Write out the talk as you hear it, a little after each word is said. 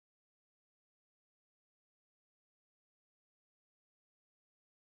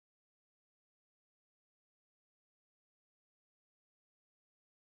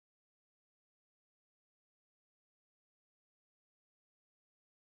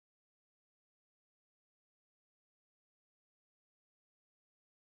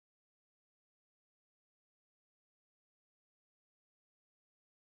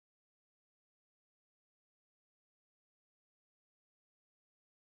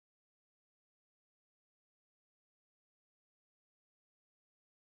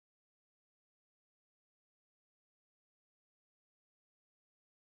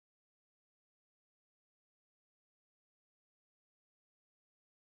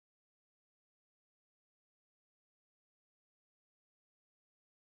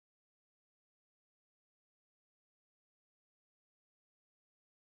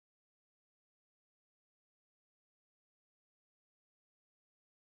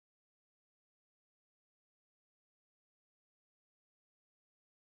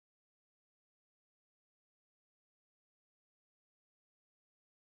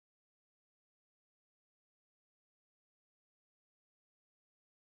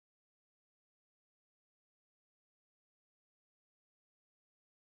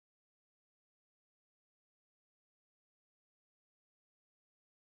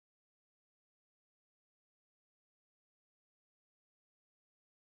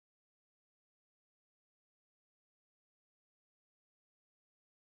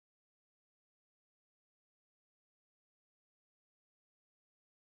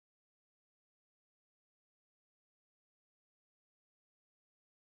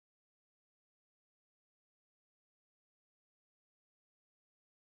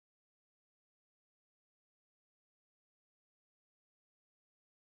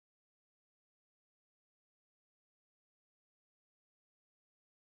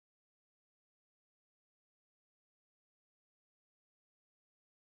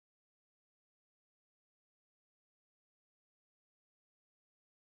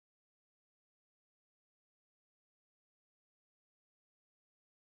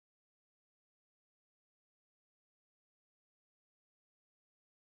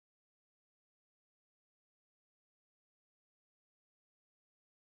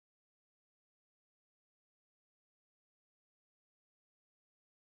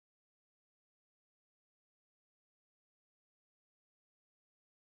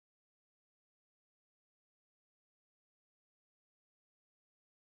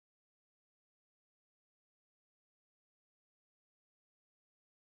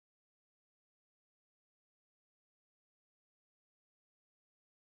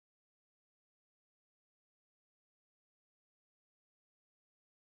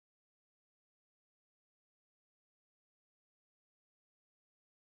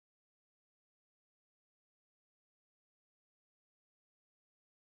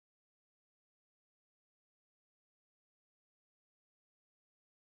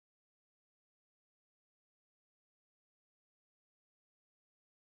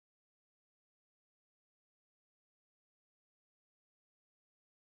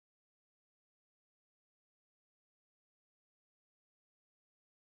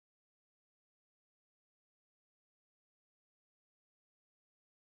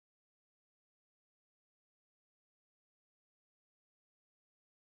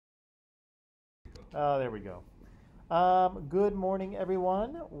Oh, there we go. Good morning,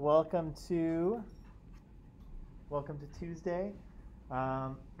 everyone. Welcome to Tuesday.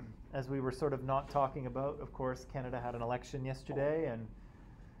 Um, as we were sort of not talking about, of course, Canada had an election yesterday, and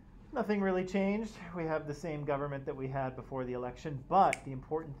nothing really changed. We have the same government that we had before the election, but the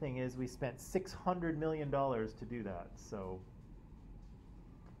important thing is we spent $600 million to do that. So,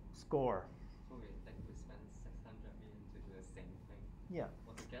 score. Okay, like we spend 600 million to do the same thing. Yeah,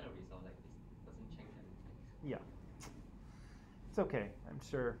 Or to get a result like this doesn't change anything. yeah. It's okay. I'm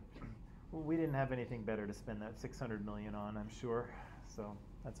sure we didn't have anything better to spend that 600 million on, I'm sure. So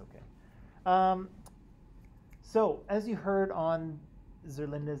that's okay. Um, so as you heard on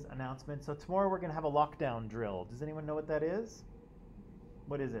Zerlinda's announcement, so tomorrow we're going to have a lockdown drill. Does anyone know what that is?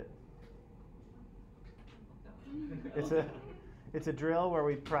 What is it? It's a it's a drill where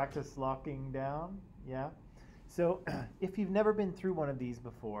we practice locking down. Yeah. So if you've never been through one of these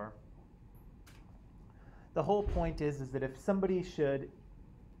before, the whole point is that if somebody should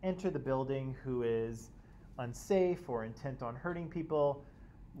enter the building who is unsafe or intent on hurting people,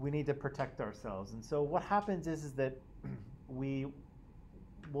 we need to protect ourselves. And so what happens is that we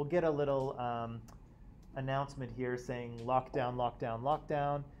will get a little announcement here saying lockdown, lockdown,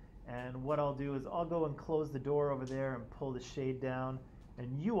 lockdown. And what I'll do is I'll go and close the door over there and pull the shade down.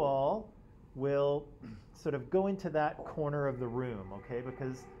 And you all will sort of go into that corner of the room, okay?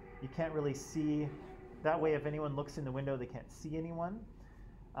 Because you can't really see. That way, if anyone looks in the window, they can't see anyone.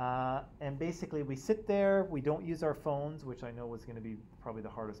 And basically, we sit there. We don't use our phones, which I know was going to be probably the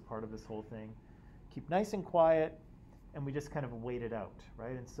hardest part of this whole thing. Keep nice and quiet, and we just kind of wait it out,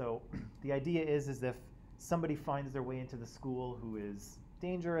 right? And so the idea is if somebody finds their way into the school who is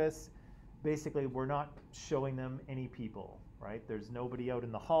dangerous, basically we're not showing them any people, right? There's nobody out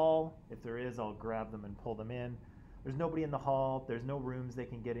in the hall. If there is, I'll grab them and pull them in. There's nobody in the hall. There's no rooms they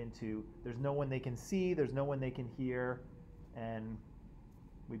can get into. There's no one they can see. There's no one they can hear. And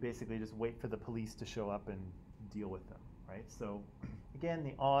we basically just wait for the police to show up and deal with them, right? So again,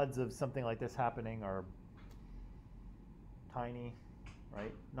 the odds of something like this happening are tiny,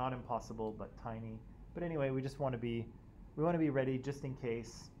 right? Not impossible, but tiny. But anyway, we want to be ready just in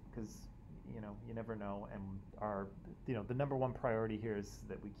case, because you never know. And the number one priority here is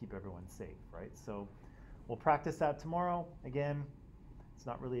that we keep everyone safe, right? So we'll practice that tomorrow. Again, it's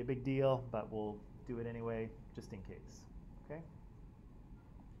not really a big deal, but we'll do it anyway, just in case. Okay?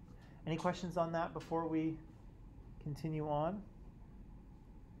 Any questions on that before we continue on?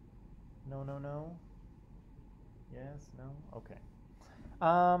 No, no, no. Yes, no? Okay.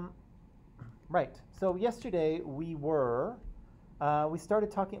 Right. So yesterday we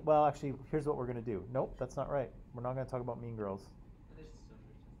started talking, well, actually, here's what we're going to do. Nope, that's not right. We're not going to talk about Mean Girls,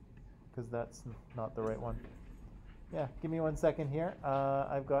 because that's not the right one. Yeah, give me 1 second here.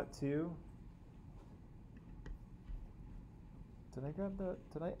 I've got to.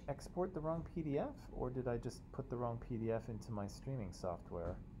 Did I export the wrong PDF, or did I just put the wrong PDF into my streaming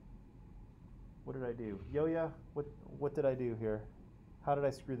software? What did I do? Yo-ya, what did I do here? How did I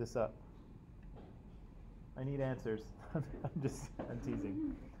screw this up? I need answers. I'm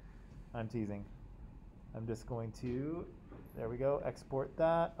teasing. I'm teasing. I'm just going to, there we go, export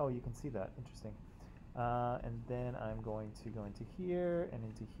that. Oh, you can see that. Interesting. And then I'm going to go into here and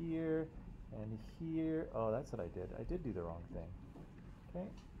into here and here. Oh, that's what I did. I did do the wrong thing. Okay.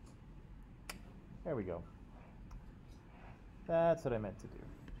 There we go. That's what I meant to do.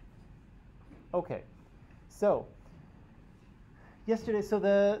 Okay. So, yesterday, so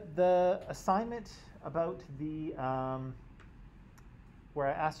the assignment about the where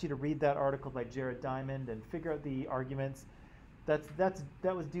I asked you to read that article by Jared Diamond and figure out the arguments. That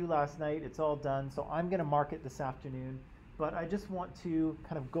was due last night. It's all done. So I'm going to mark it this afternoon. But I just want to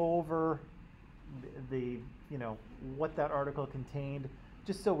kind of go over the what that article contained,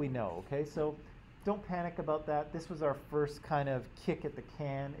 just so we know. Okay, so don't panic about that. This was our first kind of kick at the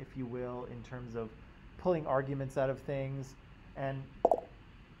can, if you will, in terms of pulling arguments out of things, and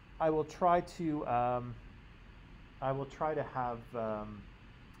I will try to have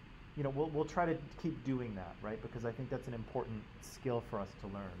we'll try to keep doing that, right? Because I think that's an important skill for us to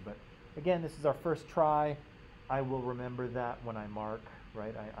learn. But again, this is our first try. I will remember that when I mark,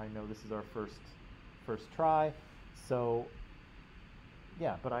 right? I know this is our first try. So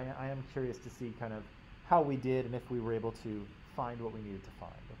yeah, but I am curious to see kind of how we did and if we were able to find what we needed to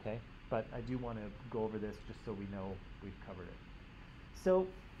find, okay? But I do want to go over this just so we know we've covered it. So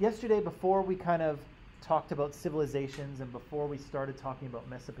yesterday, before we kind of talked about civilizations and before we started talking about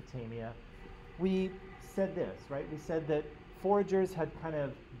Mesopotamia, we said this, right? We said that foragers had kind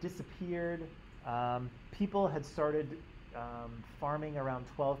of disappeared. People had started farming around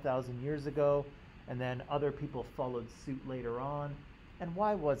 12,000 years ago, and then other people followed suit later on. And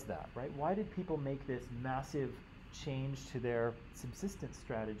why was that, right? Why did people make this massive change to their subsistence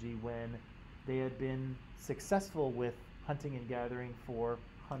strategy when they had been successful with hunting and gathering for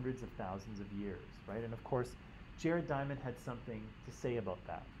hundreds of thousands of years, right? And of course, Jared Diamond had something to say about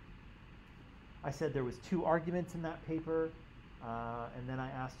that. I said there was 2 arguments in that paper, and then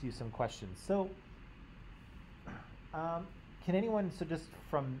I asked you some questions. So, can anyone, so just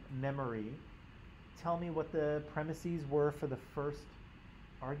from memory, tell me what the premises were for the first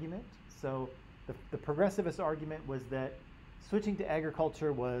argument? So, the progressivist argument was that switching to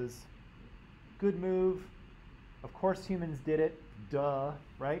agriculture was good move. Of course, humans did it. Duh,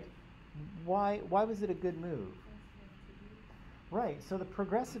 right? Why was it a good move? Right. So the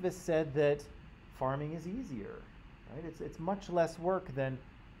progressivists said that farming is easier, right? It's much less work than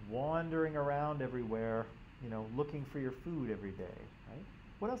wandering around everywhere, looking for your food every day, right?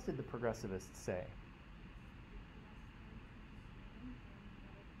 What else did the progressivists say?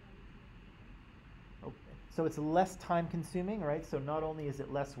 Okay. So it's less time consuming, right? So not only is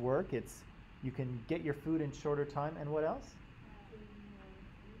it less work, you can get your food in shorter time, and what else?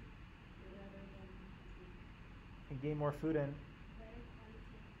 And gain more food and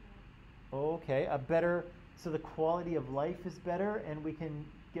okay, so the quality of life is better, and we can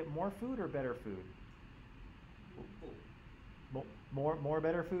get more food or better food? More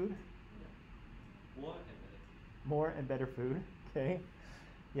better food? Yeah. More and better. More and better food, okay.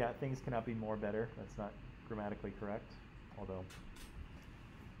 Yeah, things cannot be more better. That's not grammatically correct, although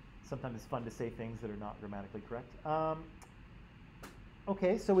sometimes it's fun to say things that are not grammatically correct.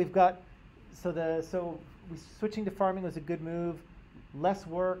 Okay, so we've got, switching to farming was a good move. Less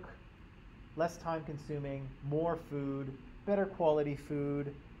work, less time consuming, more food, better quality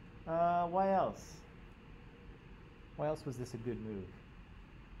food. Why else? Why else was this a good move?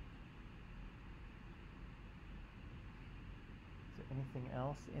 Is there anything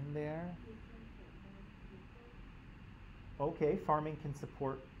else in there? Okay, farming can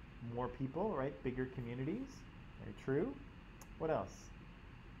support more people, right? Bigger communities. Very true. What else?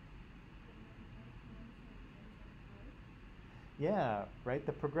 Yeah, right.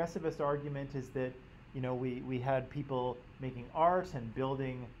 The progressivist argument is that, we had people making art and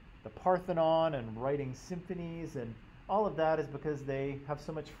building the Parthenon and writing symphonies, and all of that is because they have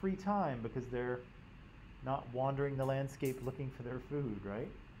so much free time because they're not wandering the landscape looking for their food, right?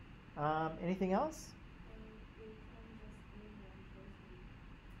 Anything else?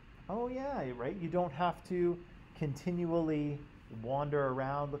 Oh yeah, right. You don't have to continually wander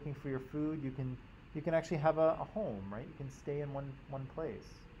around looking for your food. You can actually have a home, right? You can stay in one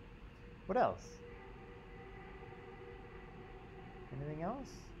place. What else? Anything else?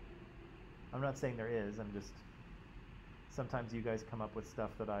 I'm not saying there is. I'm just, sometimes you guys come up with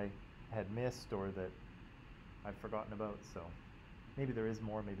stuff that I had missed or that I've forgotten about, so maybe there is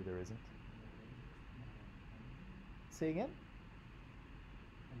more, maybe there isn't. Say again?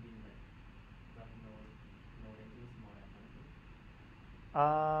 I mean, like, got no dangerous more than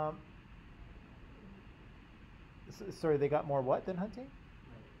hunting. Sorry, they got more what than hunting?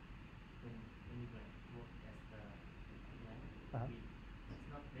 Like, when you like work as the land, Uh-huh. it's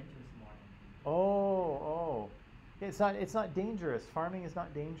not dangerous more than hunting. Oh. It's not dangerous. Farming is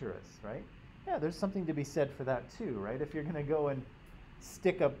not dangerous, right? Yeah, there's something to be said for that too, right? If you're going to go and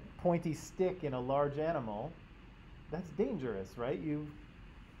stick a pointy stick in a large animal, that's dangerous, right?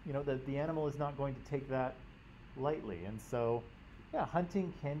 The animal is not going to take that lightly. And so, yeah,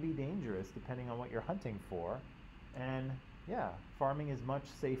 hunting can be dangerous depending on what you're hunting for. And yeah, farming is a much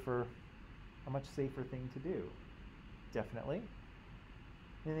safer thing to do. Definitely.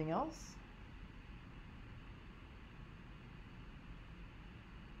 Anything else?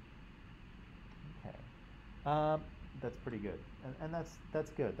 Okay. That's pretty good. And that's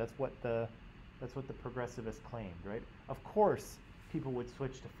good. That's what the progressivists claimed, right? Of course, people would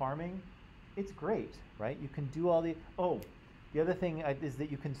switch to farming. It's great, right? You can do all the other thing is that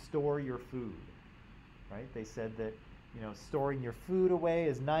you can store your food, right? They said that, storing your food away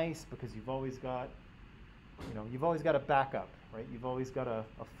is nice because you've always got a backup, right? You've always got a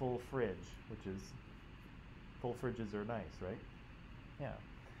full fridge, full fridges are nice, right? Yeah.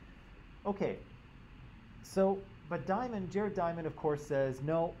 Okay. So, but Jared Diamond, of course, says,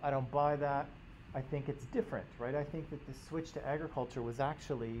 no, I don't buy that. I think it's different, right? I think that the switch to agriculture was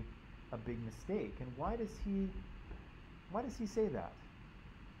actually a big mistake. And why does he say that?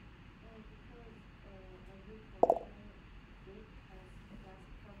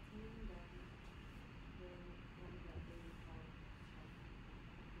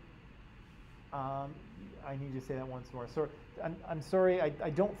 Um, I need you to say that once more. So I'm sorry, I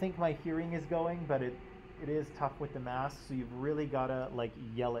don't think my hearing is going, but it is tough with the mask, so you've really got to like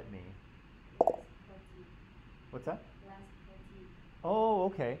yell at me. Less protein. What's that? Less protein. Oh,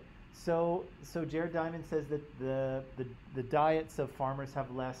 okay. So Jared Diamond says that the diets of farmers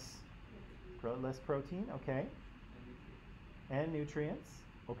have less protein, okay, and nutrients,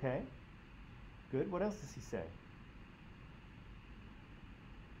 okay. Good. What else does he say?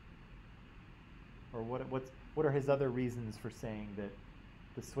 Or what are his other reasons for saying that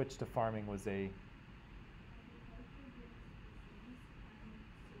the switch to farming was a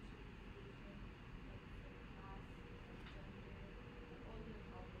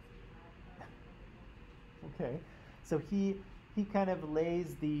okay? So he kind of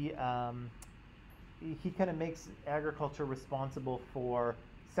lays the he kind of makes agriculture responsible for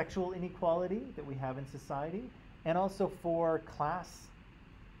sexual inequality that we have in society, and also for class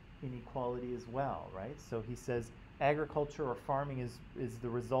inequality as well, right? So he says agriculture or farming is the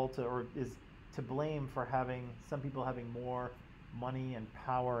result or is to blame for having some people having more money and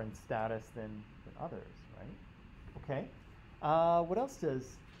power and status than others, right? Okay. What else does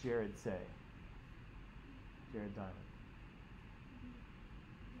Jared say? Jared Diamond.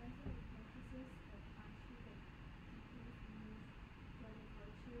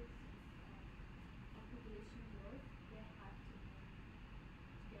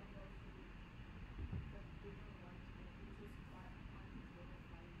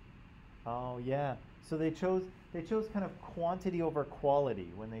 Oh yeah. So they chose kind of quantity over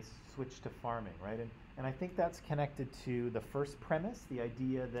quality when they switched to farming, right? And I think that's connected to the first premise, the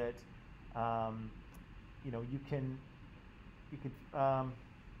idea that you can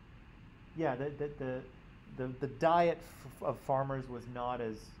yeah the diet of farmers was not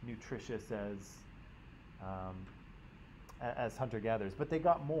as nutritious um, as hunter gatherers, but they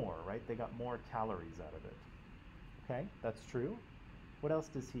got more, right? They got more calories out of it. Okay, that's true. What else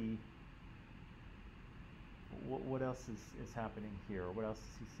does he? What else is happening here? What else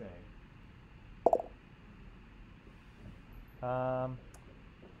does he say?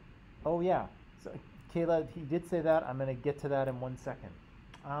 Oh yeah. So Kayla, he did say that. I'm going to get to that in 1 second.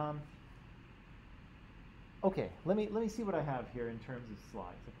 Um, okay, let me see what I have here in terms of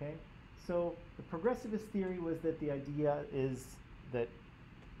slides. Okay, so the progressivist theory was that the idea is that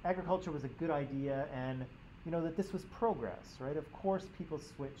agriculture was a good idea, and that this was progress, right? Of course, people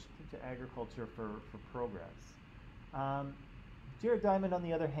switched to agriculture for progress. Um, Jared Diamond, on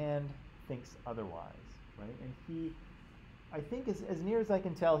the other hand, thinks otherwise, right? And I think, as near as I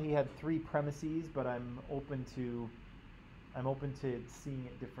can tell, he had three premises, but I'm open to seeing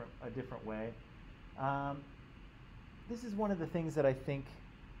it a different way. Um, this is one of the things that I think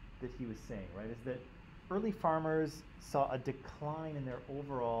that he was saying, right? Is that early farmers saw a decline in their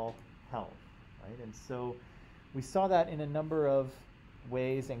overall health, right? And so we saw that in a number of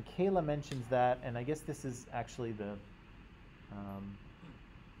ways, and Kayla mentions that, and I guess this is actually the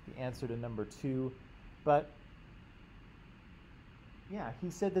answer to number 2. But yeah, he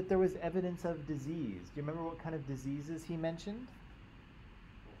said that there was evidence of disease. Do you remember what kind of diseases he mentioned?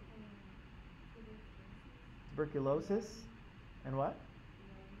 Tuberculosis? And what?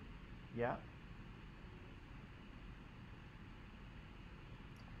 Yeah.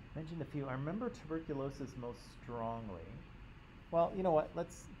 Mentioned a few. I remember tuberculosis most strongly. Well, you know what?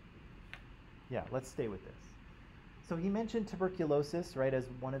 Let's stay with this. So he mentioned tuberculosis, right, as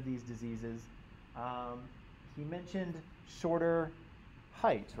one of these diseases. He mentioned shorter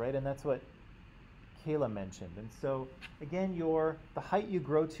height, right, and that's what Kayla mentioned. And so again, the height you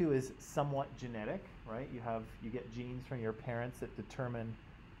grow to is somewhat genetic, right? You get genes from your parents that determine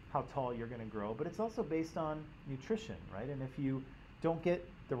how tall you're going to grow, but it's also based on nutrition, right? And if you don't get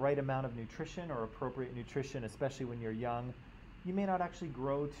the right amount of nutrition or appropriate nutrition, especially when you're young, you may not actually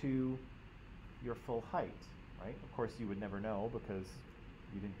grow to your full height, right? Of course, you would never know because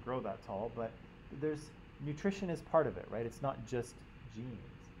you didn't grow that tall, but nutrition is part of it, right? It's not just genes.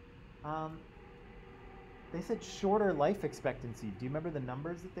 They said shorter life expectancy. Do you remember the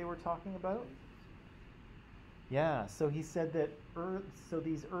numbers that they were talking about? Yeah, so he said that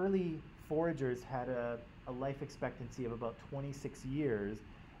these early foragers had a life expectancy of about 26 years,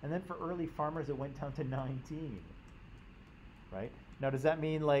 and then for early farmers it went down to 19, right? Now, does that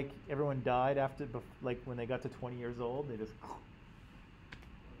mean like everyone died like when they got to 20 years old? They just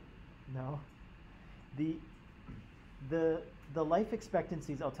no. The life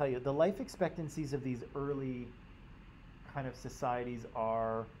expectancies, I'll tell you, the life expectancies of these early kind of societies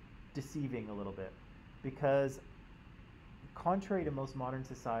are deceiving a little bit, because contrary to most modern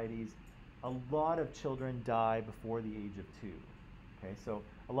societies, a lot of children die before the age of 2. Okay, so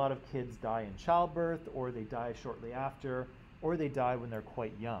a lot of kids die in childbirth, or they die shortly after, or they die when they're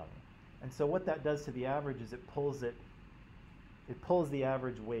quite young. And so what that does to the average is it pulls the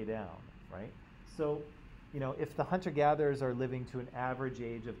average way down, right? So, if the hunter-gatherers are living to an average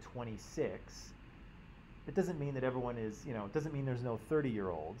age of 26, it doesn't mean that everyone is, it doesn't mean there's no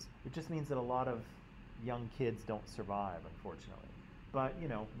 30-year-olds. It just means that a lot of young kids don't survive, unfortunately. But,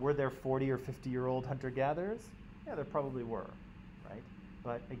 were there 40 or 50-year-old hunter-gatherers? Yeah, there probably were, right?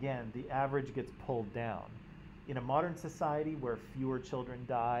 But again, the average gets pulled down. In a modern society where fewer children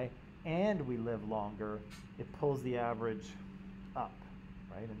die and we live longer, it pulls the average up,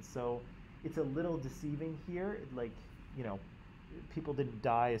 right? And so it's a little deceiving here. People didn't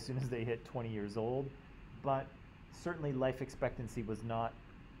die as soon as they hit 20 years old, but certainly life expectancy was not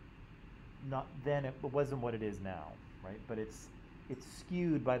then, it wasn't what it is now, right? But it's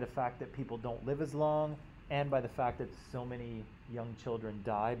skewed by the fact that people don't live as long, and by the fact that so many young children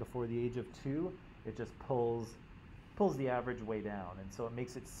die before the age of 2. It just pulls the average way down, and so it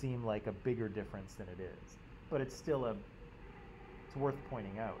makes it seem like a bigger difference than it is. But it's still it's worth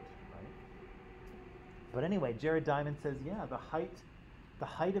pointing out, right? But anyway, Jared Diamond says, yeah, the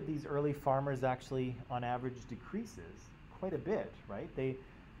height of these early farmers actually, on average, decreases quite a bit, right?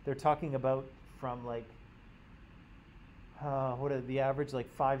 They're talking about from like what are the average, like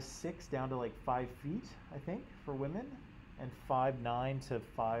 5'6" down to like 5 feet, I think, for women, and 5'9" to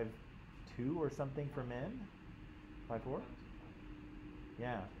 5'2" or something for men. 5'4"?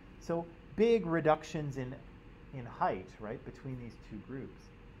 Yeah. So big reductions in height, right, between these two groups.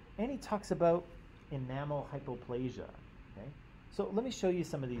 And he talks about enamel hypoplasia. Okay. So let me show you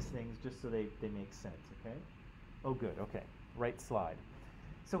some of these things just so they make sense. Okay. Oh, good. Okay. Right slide.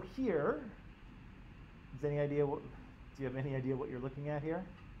 So here, do you have any idea what you're looking at here?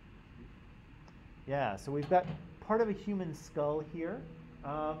 Yeah, so we've got part of a human skull here.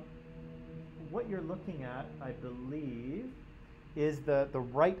 What you're looking at, I believe, is the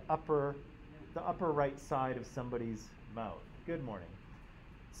upper right side of somebody's mouth. Good morning.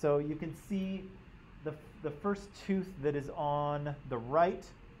 So you can see the first tooth that is on the right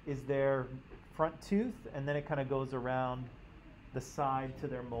is their front tooth, and then it kind of goes around the side to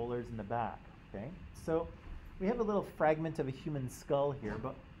their molars in the back. Okay, so we have a little fragment of a human skull here,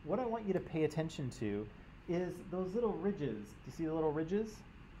 but what I want you to pay attention to is those little ridges. Do you see the little ridges?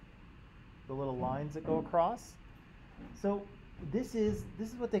 The little lines that go across? So this is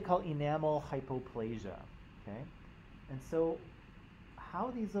what they call enamel hypoplasia. Okay, and so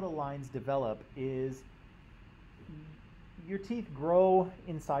how these little lines develop is your teeth grow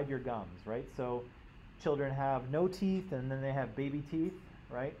inside your gums, right? So children have no teeth, and then they have baby teeth,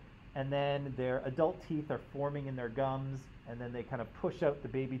 right? And then their adult teeth are forming in their gums, and then they kind of push out the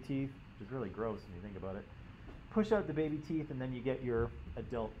baby teeth, which is really gross when you think about it. Push out the baby teeth, and then you get your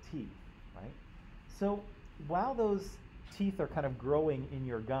adult teeth, right? So while those teeth are kind of growing in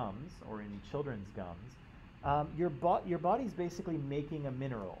your gums, or in children's gums, your body's basically making a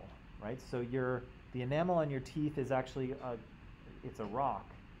mineral, right? So the enamel on your teeth is actually it's a rock,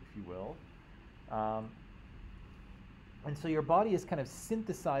 if you will. And so your body is kind of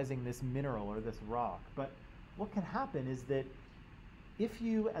synthesizing this mineral or this rock. But what can happen is that if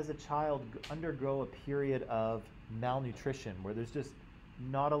you, as a child, undergo a period of malnutrition where there's just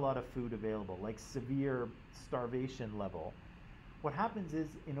not a lot of food available, like severe starvation level, what happens is,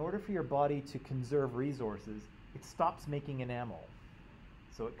 in order for your body to conserve resources, it stops making enamel.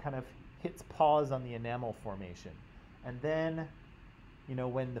 So it kind of hits pause on the enamel formation. And then,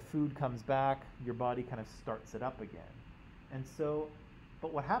 when the food comes back, your body kind of starts it up again. And so,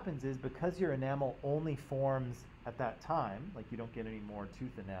 but what happens is, because your enamel only forms at that time, like you don't get any more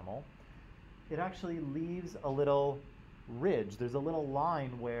tooth enamel, it actually leaves a little ridge. There's a little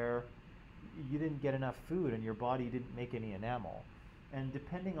line where you didn't get enough food and your body didn't make any enamel. And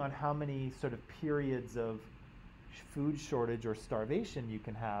depending on how many sort of periods of food shortage or starvation you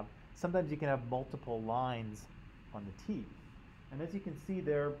can have, sometimes you can have multiple lines on the teeth. And as you can see,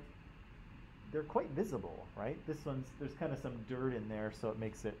 they're quite visible, right? There's kind of some dirt in there, so it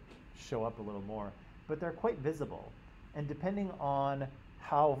makes it show up a little more. But they're quite visible. And depending on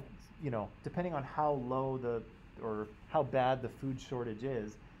how low or how bad the food shortage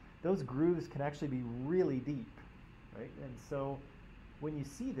is, those grooves can actually be really deep, right? And so when you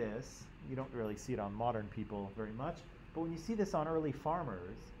see this, you don't really see it on modern people very much, but when you see this on early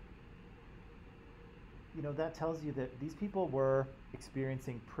farmers, that tells you that these people were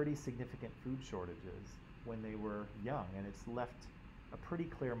experiencing pretty significant food shortages when they were young, and it's left a pretty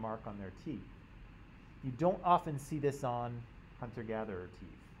clear mark on their teeth. You don't often see this on hunter-gatherer teeth,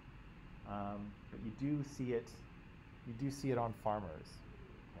 but you do see it You do see it on farmers.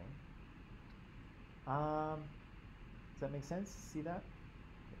 Okay. Does that make sense? See that?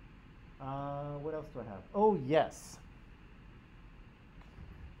 What else do I have? Oh, yes.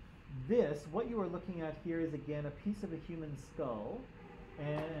 This, what you are looking at here is again a piece of a human skull,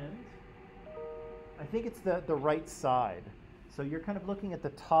 and I think it's the right side. So you're kind of looking at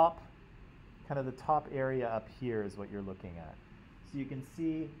the top, kind of the top area up here is what you're looking at. So you can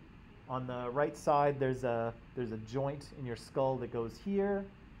see on the right side there's a joint in your skull that goes here,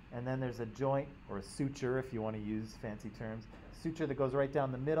 and then there's a joint, or a suture if you want to use fancy terms, suture that goes right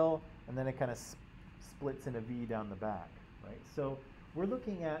down the middle, and then it kind of splits in a V down the back, right? So we're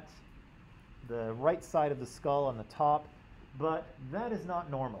looking at the right side of the skull on the top, but that is not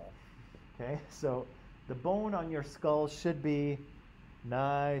normal, okay? So the bone on your skull should be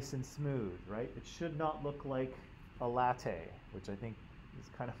nice and smooth, right? It should not look like a latte, which I think is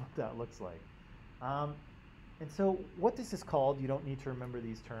kind of what that looks like. And so what this is called, you don't need to remember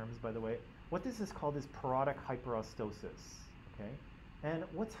these terms, by the way. What this is called is parodic hyperostosis, okay? And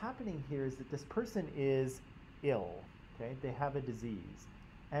what's happening here is that this person is ill, okay? They have a disease.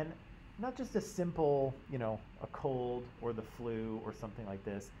 And not just a simple, a cold or the flu or something like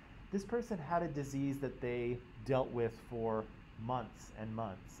this. This person had a disease that they dealt with for months and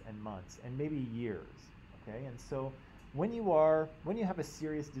months and months and maybe years, okay? And so when you have a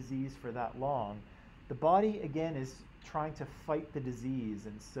serious disease for that long, the body again is trying to fight the disease,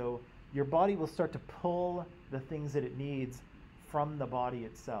 and so your body will start to pull the things that it needs from the body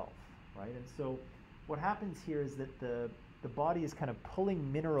itself, right? And so what happens here is that the body is kind of pulling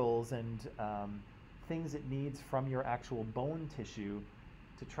minerals and things it needs from your actual bone tissue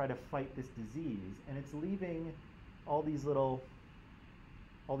to try to fight this disease, and it's leaving all these little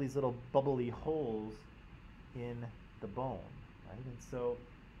bubbly holes in the bone, right? And so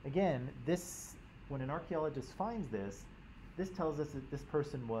again, when an archaeologist finds this tells us that this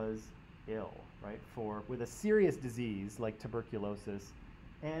person was ill, right, with a serious disease like tuberculosis,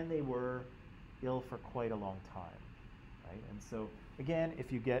 and they were ill for quite a long time, right? And so again,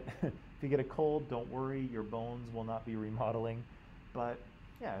 if you get a cold, don't worry, your bones will not be remodeling. But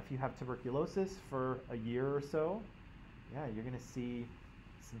yeah, if you have tuberculosis for a year or so, yeah, you're going to see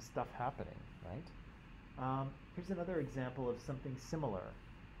some stuff happening, right? Here's another example of something similar.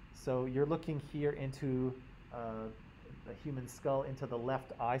 So you're looking here into a human skull, into the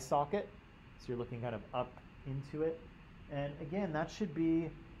left eye socket. So you're looking kind of up into it. And again, that should be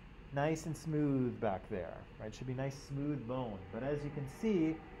nice and smooth back there, right? It should be nice, smooth bone. But as you can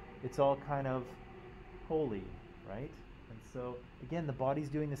see, it's all kind of holy, right? And so again, the body's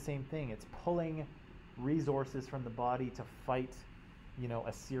doing the same thing. It's pulling resources from the body to fight,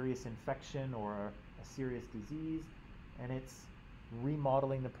 a serious infection or a serious disease, and it's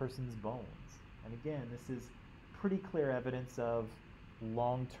remodeling the person's bones. And again, this is pretty clear evidence of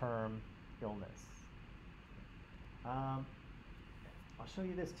long-term illness. I'll show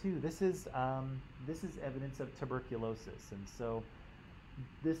you this too. This is evidence of tuberculosis, and so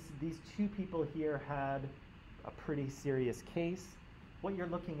these two people here had a pretty serious case. What you're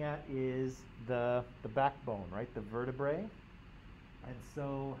looking at is the backbone, right, the vertebrae, and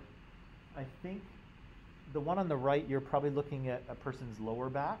so I think the one on the right, you're probably looking at a person's lower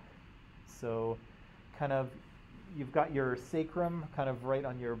back. So kind of, you've got your sacrum kind of right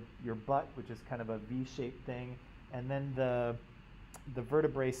on your butt, which is kind of a V-shaped thing, and then the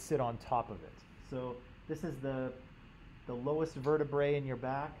vertebrae sit on top of it. So this is the lowest vertebrae in your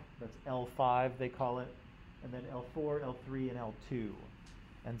back. That's L5, they call it, and then L4, L3, and L2.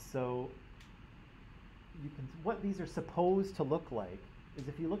 And so what these are supposed to look like is,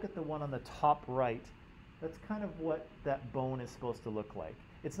 if you look at the one on the top right, that's kind of what that bone is supposed to look like.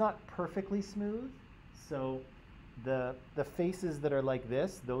 It's not perfectly smooth, so the faces that are like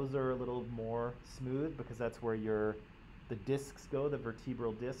this, those are a little more smooth because that's where the discs go, the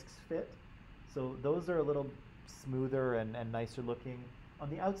vertebral discs fit. So those are a little smoother and nicer looking. On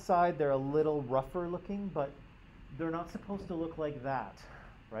the outside, they're a little rougher looking, but they're not supposed to look like that,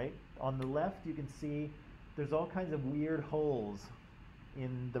 right? On the left, you can see there's all kinds of weird holes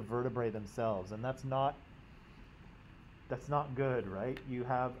in the vertebrae themselves, and that's not good, right? You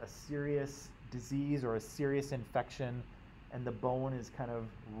have a serious disease or a serious infection, and the bone is kind of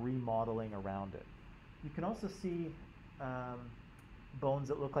remodeling around it. You can also see bones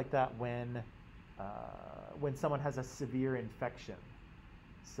that look like that when someone has a severe infection.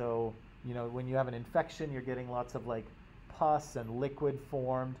 So, when you have an infection, you're getting lots of like pus and liquid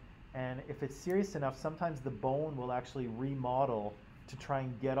formed, and if it's serious enough, sometimes the bone will actually remodel to try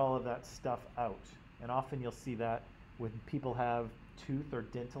and get all of that stuff out. And often you'll see that when people have tooth or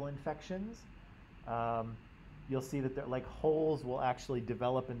dental infections. you'll see that like holes will actually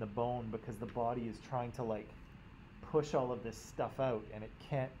develop in the bone because the body is trying to like push all of this stuff out, and it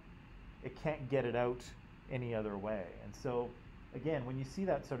can't get it out any other way. And so again, when you see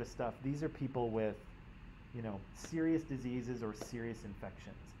that sort of stuff, these are people with, you know, serious diseases or serious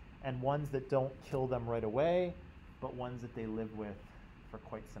infections, and ones that don't kill them right away, but ones that they live with for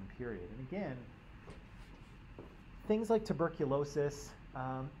quite some period. And again, things like tuberculosis,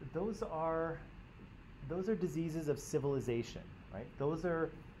 those are diseases of civilization, right? Those are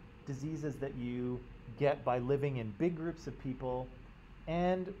diseases that you get by living in big groups of people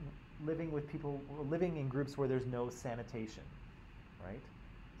and living in groups where there's no sanitation, right?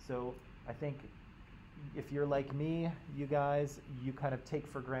 So I think if you're like me, you guys, you kind of take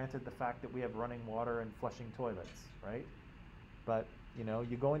for granted the fact that we have running water and flushing toilets, right? But, you know,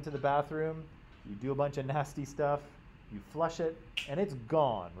 you go into the bathroom, you do a bunch of nasty stuff, you flush it, and it's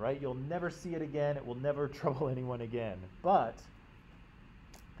gone, right? You'll never see it again. It will never trouble anyone again. But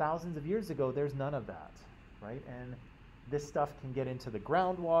thousands of years ago, there's none of that, right? And this stuff can get into the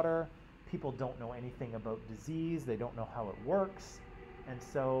groundwater. People don't know anything about disease. They don't know how it works. And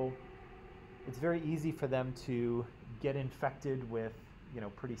so it's very easy for them to get infected with, you know,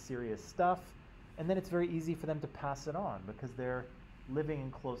 pretty serious stuff. And then it's very easy for them to pass it on because they're living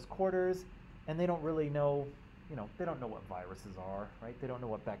in close quarters and they don't really know, you know, they don't know what viruses are, right? They don't know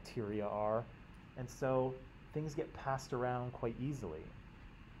what bacteria are. And so things get passed around quite easily.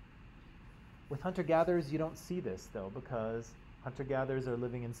 With hunter-gatherers, you don't see this though, because hunter-gatherers are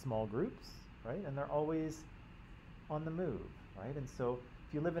living in small groups, right? And they're always on the move, right? And so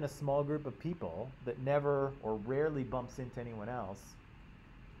if you live in a small group of people that never or rarely bumps into anyone else,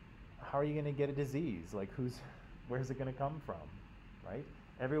 how are you going to get a disease? Like where's it going to come from, right?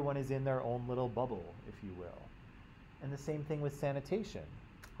 Everyone is in their own little bubble, if you will. And the same thing with sanitation.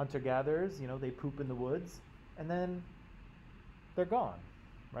 Hunter-gatherers, you know, they poop in the woods and then they're gone,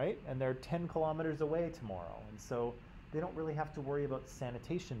 right? And they're 10 kilometers away tomorrow. And so they don't really have to worry about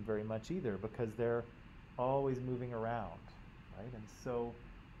sanitation very much either because they're always moving around, right? And so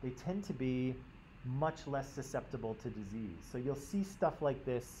they tend to be much less susceptible to disease. So you'll see stuff like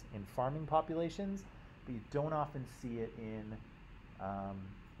this in farming populations, but you don't often see it in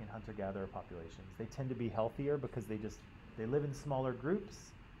hunter-gatherer populations. They tend to be healthier because they live in smaller groups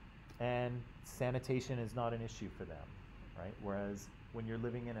and sanitation is not an issue for them, right? Whereas when you're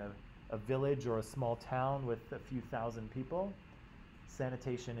living in a village or a small town with a few thousand people,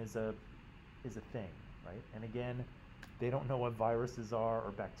 sanitation is a thing, right? And again, they don't know what viruses are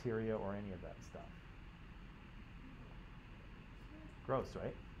or bacteria or any of that stuff. Gross,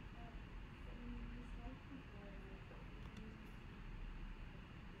 right?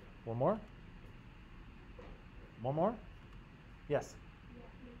 One more? One more? Yes?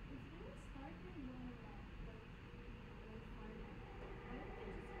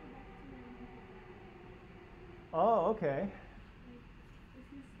 Oh, okay.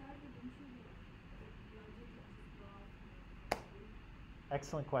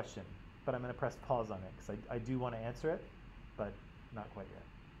 Excellent question, but I'm going to press pause on it because I do want to answer it, but not quite yet.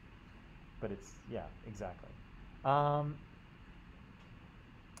 But it's, yeah, exactly.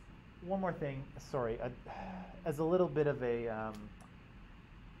 One more thing, sorry, as a little bit of a,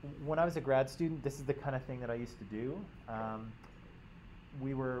 when I was a grad student, this is the kind of thing that I used to do. I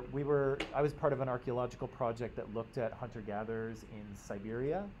was part of an archaeological project that looked at hunter-gatherers in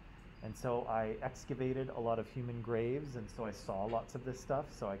Siberia. And so I excavated a lot of human graves, and so I saw lots of this stuff.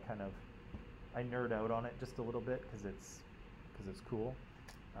 So I nerd out on it just a little bit because it's cool.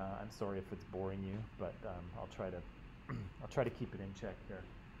 I'm sorry if it's boring you, but I'll try to keep it in check here.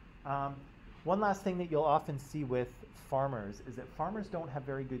 One last thing that you'll often see with farmers is that farmers don't have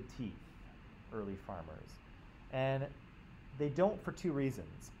very good teeth, early farmers. And they don't for two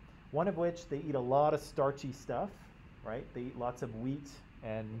reasons. One of which, they eat a lot of starchy stuff, right? They eat lots of wheat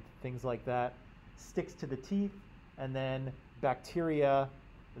and things like that, sticks to the teeth, and then bacteria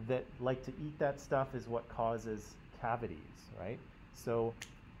that like to eat that stuff is what causes cavities, right? So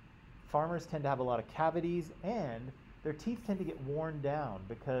farmers tend to have a lot of cavities, and their teeth tend to get worn down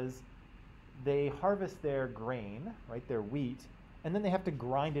because they harvest their grain, right, their wheat, and then they have to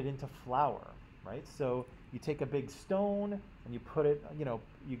grind it into flour, right? So you take a big stone and you put it,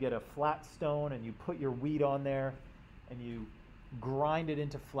 you get a flat stone and you put your wheat on there and you grind it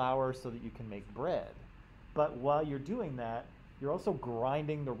into flour so that you can make bread. But while you're doing that, you're also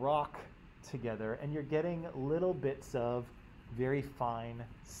grinding the rock together and you're getting little bits of very fine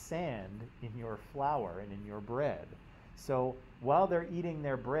sand in your flour and in your bread. So while they're eating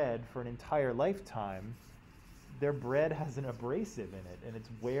their bread for an entire lifetime, their bread has an abrasive in it and it's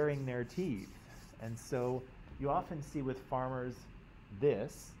wearing their teeth. And so you often see with farmers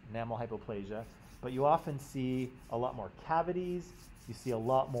this, enamel hypoplasia, but you often see a lot more cavities, you see a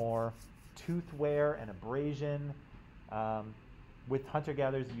lot more tooth wear and abrasion. With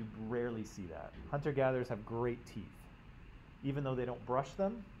hunter-gatherers, you rarely see that. Hunter-gatherers have great teeth. Even though they don't brush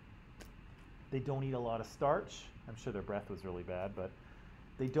them, they don't eat a lot of starch. I'm sure their breath was really bad, but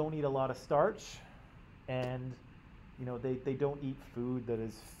they don't eat a lot of starch, and you know, they don't eat food that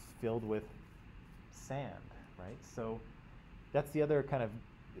is filled with sand, right? So that's the other kind of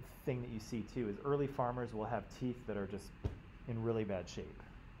thing that you see too, is early farmers will have teeth that are just in really bad shape,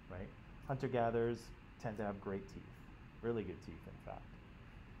 right? Hunter-gatherers tend to have great teeth, really good teeth, in fact.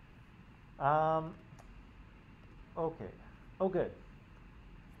 Okay. Oh, good.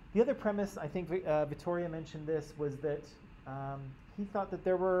 The other premise, I think Vittoria mentioned this, was that he thought that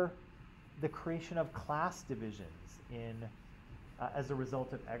there were the creation of class divisions in as a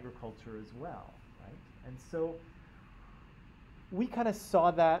result of agriculture as well, right? And so we kind of saw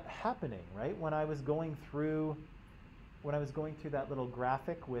that happening, right? When I was going through that little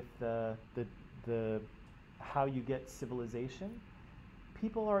graphic with the how you get civilization,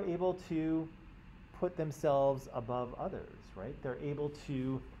 people are able to put themselves above others, right? They're able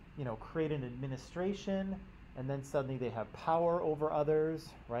to, you know, create an administration, and then suddenly they have power over others,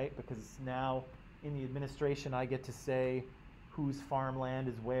 right? Because now in the administration I get to say whose farmland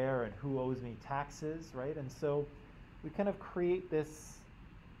is where and who owes me taxes, right? And so we kind of create this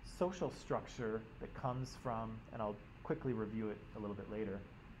social structure that comes from, and I'll quickly review it a little bit later,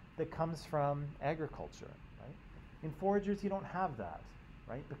 that comes from agriculture, right? In foragers, you don't have that,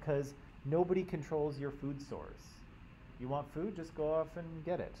 right? Because nobody controls your food source. You want food, just go off and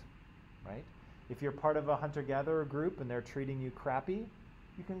get it, right? If you're part of a hunter-gatherer group and they're treating you crappy,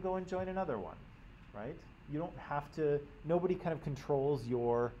 you can go and join another one, right? You don't have to, nobody kind of controls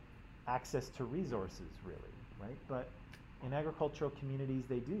your access to resources, really, right? But in agricultural communities,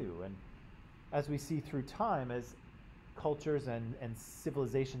 they do. And as we see through time, as cultures and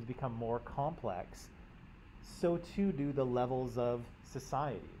civilizations become more complex, so too do the levels of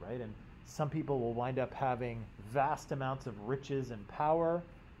society, right? And some people will wind up having vast amounts of riches and power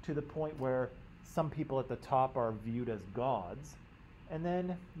to the point where some people at the top are viewed as gods. And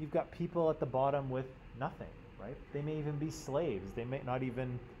then you've got people at the bottom with nothing, right? They may even be slaves. They may not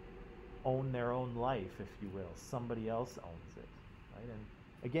even own their own life, if you will. Somebody else owns it, right? And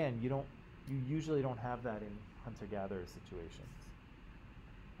again, you usually don't have that in hunter-gatherer situations.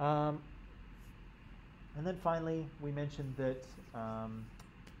 And then finally, we mentioned that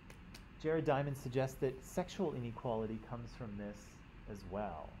Jared Diamond suggests that sexual inequality comes from this as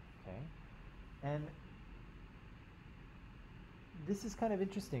well, okay? And this is kind of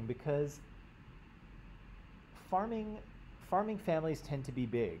interesting because farming families tend to be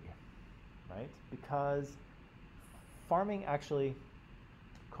big, right? Because farming actually,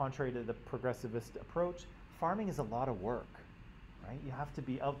 contrary to the progressivist approach, farming is a lot of work, right? You have to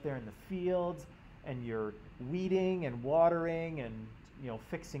be out there in the fields, and you're weeding and watering and, you know,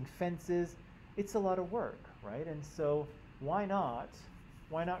 fixing fences. It's a lot of work, right? And so why not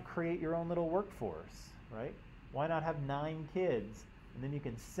create your own little workforce, right? Why not have 9 kids, and then you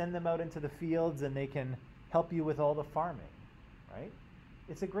can send them out into the fields and they can help you with all the farming, right?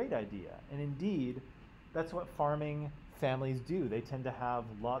 It's a great idea. And indeed, that's what farming families do. They tend to have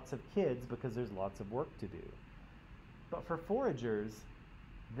lots of kids because there's lots of work to do. But for foragers,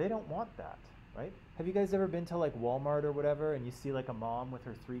 they don't want that, right? Have you guys ever been to like Walmart or whatever, and you see like a mom with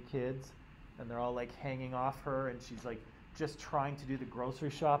her 3 kids, and they're all like hanging off her, and she's like just trying to do the grocery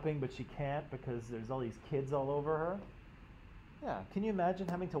shopping, but she can't because there's all these kids all over her? Yeah, can you imagine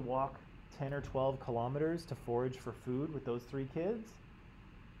having to walk 10 or 12 kilometers to forage for food with those 3 kids?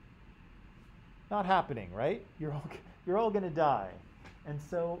 Not happening, right? You're all gonna die. And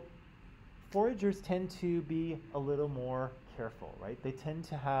so foragers tend to be a little more careful, right? They tend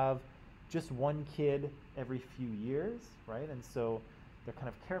to have just 1 kid every few years, right? And so they're kind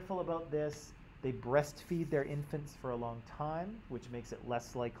of careful about this. They breastfeed their infants for a long time, which makes it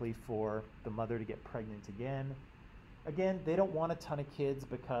less likely for the mother to get pregnant again. Again, they don't want a ton of kids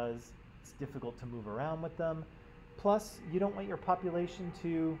because it's difficult to move around with them. Plus, you don't want your population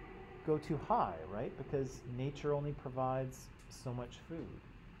to go too high, right? Because nature only provides so much food.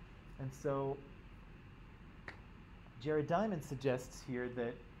 And so Jared Diamond suggests here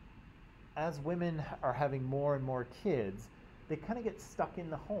that as women are having more and more kids, they kind of get stuck in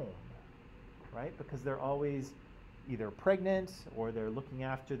the home, right? Because they're always either pregnant or they're looking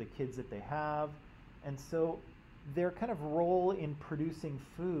after the kids that they have. And so their kind of role in producing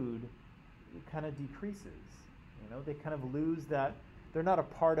food kind of decreases. You know, they kind of lose that, they're not a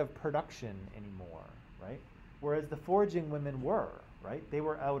part of production anymore, right? Whereas the foraging women were, right? They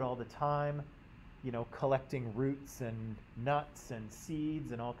were out all the time, collecting roots and nuts and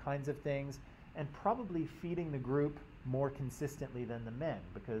seeds and all kinds of things, and probably feeding the group more consistently than the men,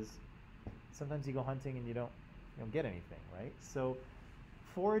 because sometimes you go hunting and you don't get anything, right? So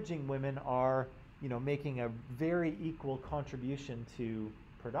foraging women are, making a very equal contribution to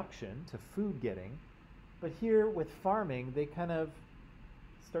production, to food getting. But here with farming, they kind of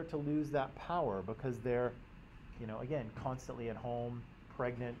start to lose that power because they're, again, constantly at home,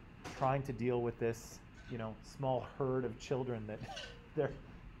 pregnant, trying to deal with this, small herd of children that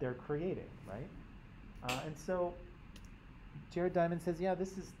they're creating, right? And so Jared Diamond says, yeah,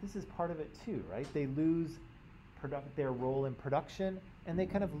 this is part of it too, right? They lose their role in production, and they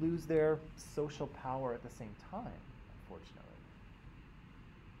kind of lose their social power at the same time, unfortunately.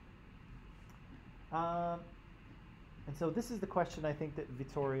 And so this is the question I think that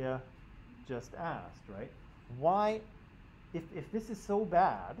Vittoria just asked, right? Why, if this is so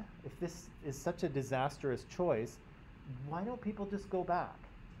bad, if this is such a disastrous choice, why don't people just go back?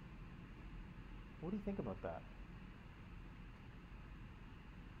 What do you think about that?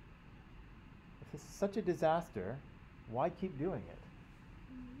 If this is such a disaster, why keep doing it?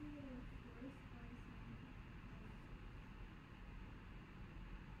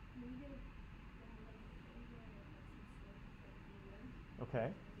 Okay.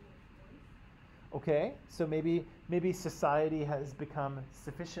 Okay, so maybe society has become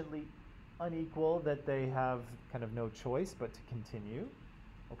sufficiently unequal that they have kind of no choice but to continue.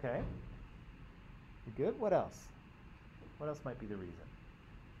 Okay. You good? What else? What else might be the reason?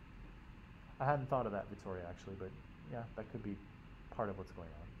 I hadn't thought of that, Victoria, actually, but yeah, that could be part of what's going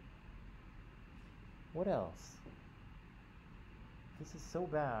on. What else? If this is so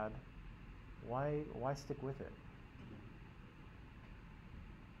bad, why stick with it?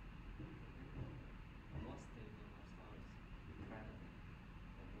 Most stable lifestyles rather than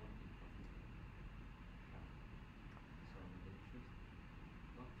the more important health. So they choose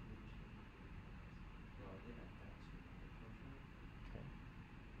not to change because they already adapt to agriculture. Okay.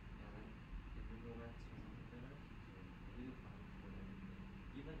 And then if we go back to something better, so we will find food every day.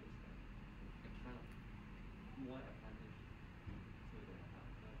 Even if that a kind of more advantage to their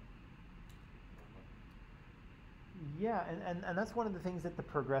health, but what about Yeah, and that's one of the things that the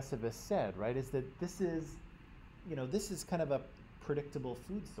progressivists said, right? Is that this is kind of a predictable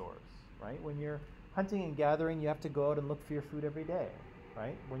food source, right? When you're hunting and gathering, you have to go out and look for your food every day,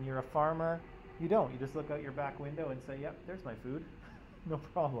 right? When you're a farmer, you don't. You just look out your back window and say, "Yep, there's my food." No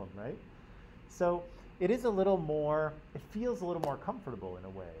problem, right? So it is a little more, it feels a little more comfortable in a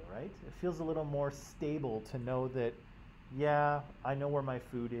way, right? It feels a little more stable to know that, yeah, I know where my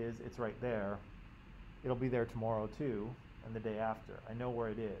food is, it's right there. It'll be there tomorrow too, and the day after. I know where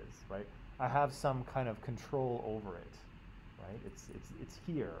it is, right? I have some kind of control over it, right? It's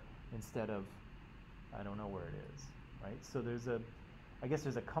here instead of I don't know where it is, right? So I guess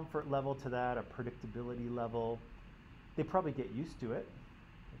there's a comfort level to that, a predictability level. They probably get used to it.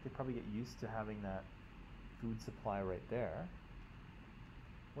 They probably get used to having that food supply right there.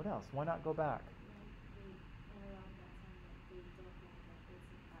 What else? Why not go back?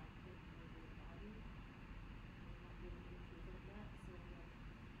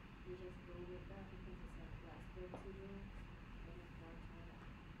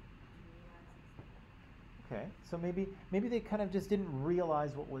 Okay, so maybe they kind of just didn't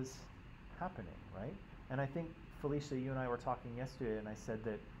realize what was happening, right? And I think Felicia, you and I were talking yesterday, and I said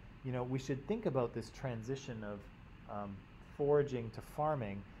that we should think about this transition of foraging to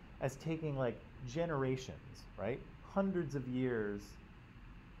farming as taking like generations, right? Hundreds of years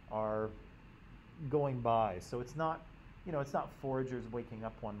are going by, so it's not foragers waking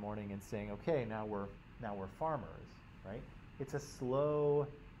up one morning and saying, okay, now we're farmers, right? It's a slow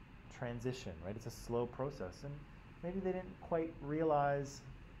transition, right? It's a slow process, and maybe they didn't quite realize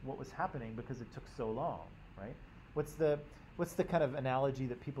what was happening because it took so long, right? What's the kind of analogy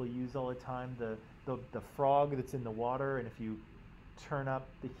that people use all the time? The frog that's in the water, and if you turn up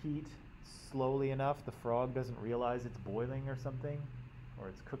the heat slowly enough, the frog doesn't realize it's boiling or something, or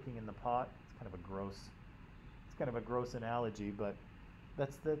it's cooking in the pot. It's kind of a gross analogy, but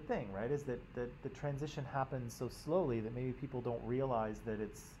that's the thing, right? Is that the transition happens so slowly that maybe people don't realize that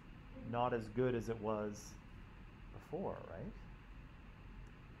it's not as good as it was before,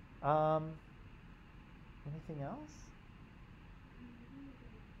 right? Anything else?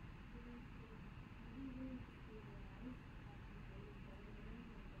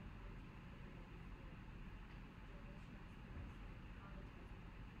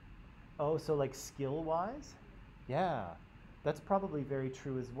 Oh, so like skill wise? Yeah, that's probably very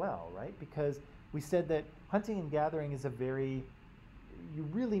true as well, right? Because we said that hunting and gathering is you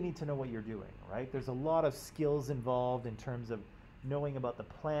really need to know what you're doing, right? There's a lot of skills involved in terms of knowing about the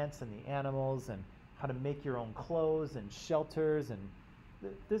plants and the animals and how to make your own clothes and shelters, and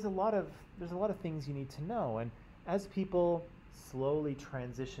there's a lot of things you need to know. And as people slowly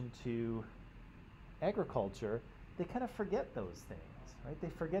transition to agriculture, they kind of forget those things, right? They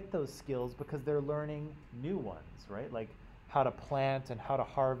forget those skills because they're learning new ones, right? Like how to plant and how to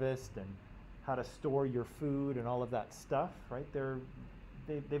harvest and how to store your food and all of that stuff, right?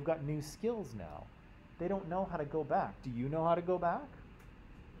 They've got new skills now. They don't know how to go back. Do you know how to go back?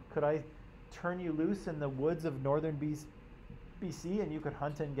 Could I turn you loose in the woods of northern BC and you could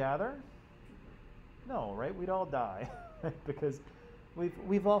hunt and gather? No, right? We'd all die because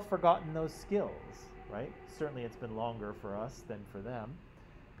we've all forgotten those skills, right? Certainly it's been longer for us than for them.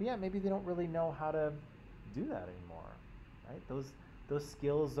 But yeah, maybe they don't really know how to do that anymore, right? Those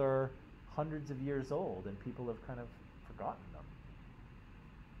skills are hundreds of years old and people have kind of forgotten them.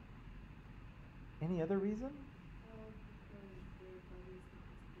 Any other reason?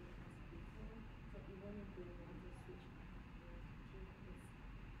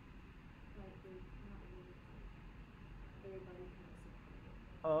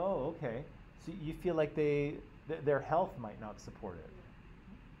 Oh, okay. So you feel like their health might not support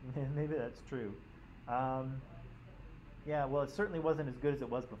it. Maybe that's true. Yeah, well, it certainly wasn't as good as it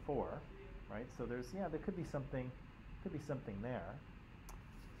was before, right? So there could be something there.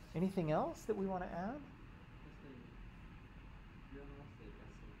 Anything else that we want to add?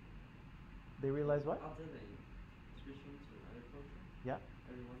 They realize what? After they switching to agriculture, Yeah.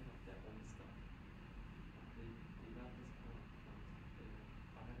 everyone have their own stuff. They got this kind of plants. They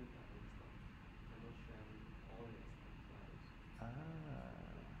are having their own stuff. They're not sharing all their stuff to others.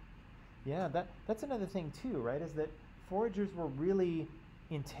 Yeah, that's another thing too, right? Is that foragers were really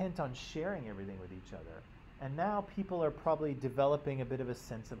intent on sharing everything with each other. And now people are probably developing a bit of a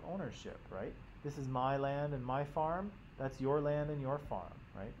sense of ownership, right? This is my land and my farm. That's your land and your farm,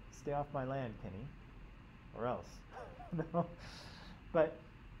 right? Stay off my land, Kenny, or else. No? But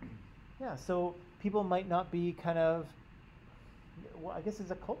yeah, so people might not be well, I guess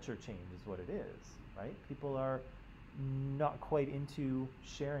it's a culture change is what it is, right? People are not quite into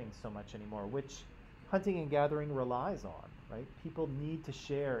sharing so much anymore, which hunting and gathering relies on, right? People need to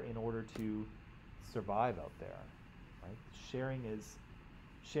share in order to survive out there, right? Sharing is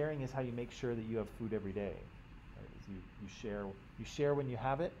how you make sure that you have food every day. Right? You share when you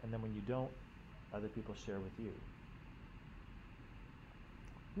have it, and then when you don't, other people share with you.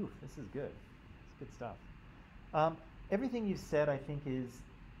 Ooh, this is good. It's good stuff. Everything you've said, I think, is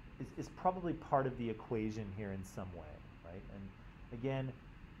probably part of the equation here in some way, right? And again,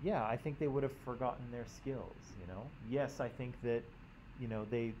 yeah, I think they would have forgotten their skills, you know? Yes, I think that, you know,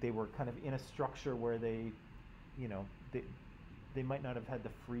 they were kind of in a structure where they might not have had the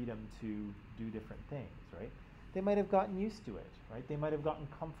freedom to do different things, right? They might have gotten used to it, right? They might have gotten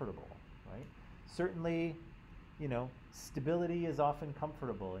comfortable, right? Certainly, you know, stability is often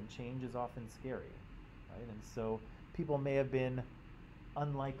comfortable and change is often scary, right? And so people may have been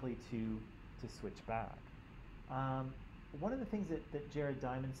unlikely to switch back. One of the things that Jared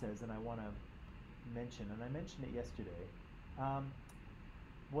Diamond says, and I want to mention, and I mentioned it yesterday,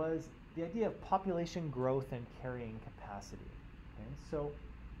 was the idea of population growth and carrying capacity. Okay? So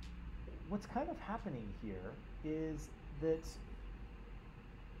what's kind of happening here is that,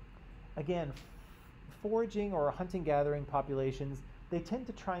 again, foraging or hunting gathering populations, they tend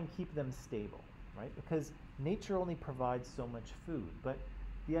to try and keep them stable, right? Because nature only provides so much food. But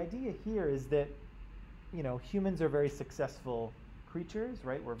the idea here is that, you know, humans are very successful creatures,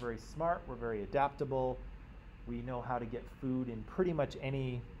 right? We're very smart, we're very adaptable. We know how to get food in pretty much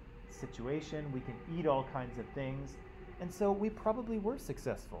any situation. We can eat all kinds of things. And so we probably were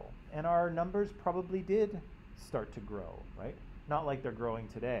successful. And our numbers probably did start to grow, right? Not like they're growing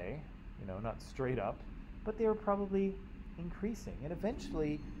today, you know, not straight up, but they were probably increasing. And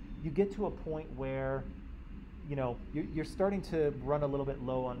eventually you get to a point where, you know, you're starting to run a little bit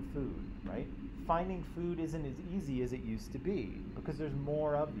low on food, right? Finding food isn't as easy as it used to be because there's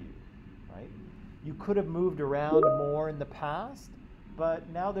more of you, right? You could have moved around more in the past, but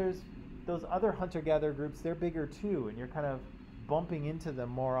now there's those other hunter-gatherer groups, they're bigger too, and you're kind of bumping into them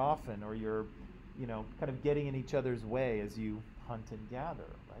more often, or you're, you know, kind of getting in each other's way as you hunt and gather,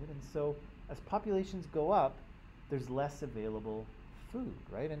 right? And so as populations go up, there's less available food,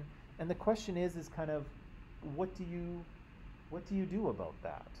 right? And the question is kind of, what do you do about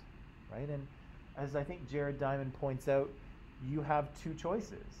that, right? And as I think Jared Diamond points out, you have two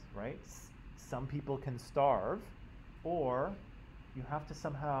choices, right? Some people can starve, or you have to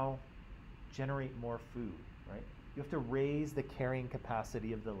somehow generate more food, right? You have to raise the carrying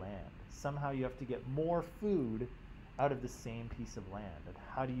capacity of the land. Somehow you have to get more food out of the same piece of land. And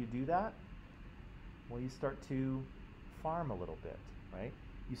how do you do that? Well, you start to farm a little bit, right?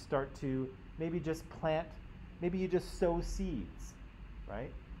 You start to maybe just plant, maybe you just sow seeds,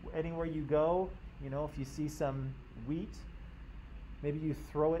 right? Anywhere you go, if you see some wheat, maybe you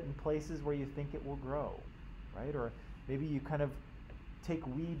throw it in places where you think it will grow, right? Or maybe you kind of take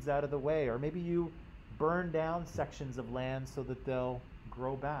weeds out of the way, or maybe you burn down sections of land so that they'll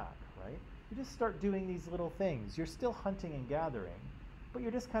grow back, right? You just start doing these little things. You're still hunting and gathering, but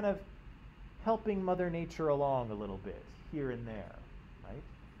you're just kind of helping Mother Nature along a little bit here and there, right?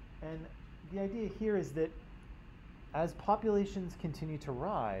 And the idea here is that as populations continue to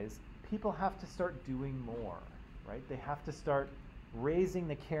rise, people have to start doing more, right? They have to start raising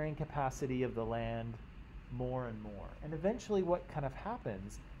the carrying capacity of the land more and more. And eventually what kind of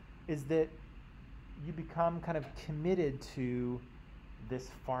happens is that you become kind of committed to this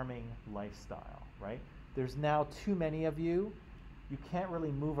farming lifestyle, right? There's now too many of you. You can't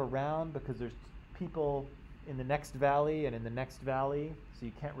really move around because there's people in the next valley and in the next valley, so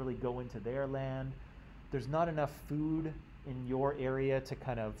you can't really go into their land. There's not enough food in your area to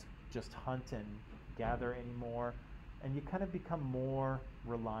kind of just hunt and gather anymore, and you kind of become more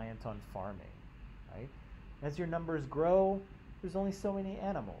reliant on farming, right? As your numbers grow, there's only so many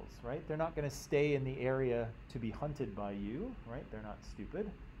animals, right? They're not going to stay in the area to be hunted by you, right? They're not stupid.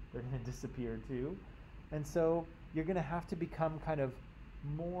 They're going to disappear too. And so you're going to have to become kind of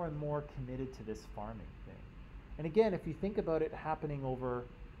more and more committed to this farming thing. And again, if you think about it happening over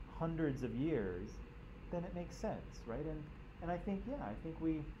hundreds of years, then it makes sense, right? And I think, I think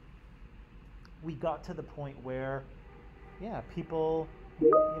we got to the point where, people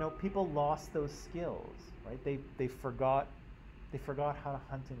lost those skills, right? They forgot how to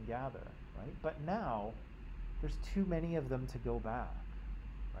hunt and gather, right? But now there's too many of them to go back,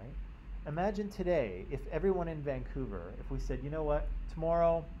 right? Imagine today if everyone in Vancouver, if we said, you know what,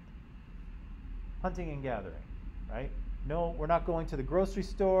 tomorrow, hunting and gathering, right? No, we're not going to the grocery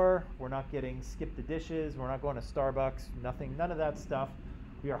store, we're not getting skip the dishes, we're not going to Starbucks, nothing, none of that stuff.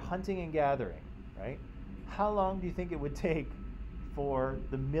 We are hunting and gathering, right? How long do you think it would take for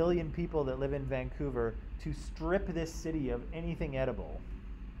the 1 million people that live in Vancouver to strip this city of anything edible?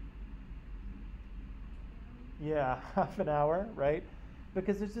 Yeah, half an hour, right?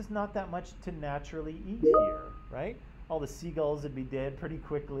 Because there's just not that much to naturally eat here, right? All the seagulls would be dead pretty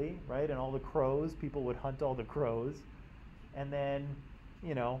quickly, right? And all the crows, people would hunt all the crows. And then,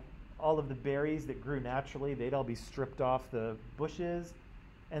 all of the berries that grew naturally, they'd all be stripped off the bushes.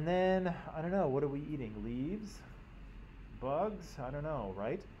 And then, I don't know, what are we eating? Leaves? Bugs? I don't know,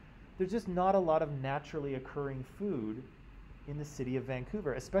 right? There's just not a lot of naturally occurring food in the city of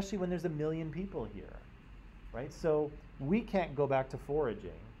Vancouver, especially when there's 1 million people here, right? So we can't go back to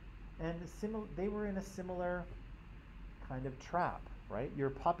foraging. And they were in a similar kind of trap, right?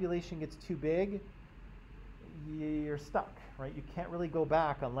 Your population gets too big, you're stuck, right? You can't really go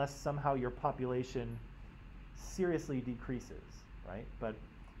back unless somehow your population seriously decreases, right? But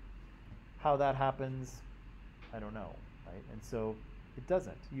how that happens, I don't know, right? And so it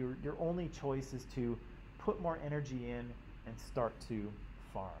doesn't. Your only choice is to put more energy in and start to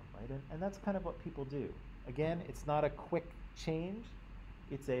farm, right? And that's kind of what people do. Again, it's not a quick change.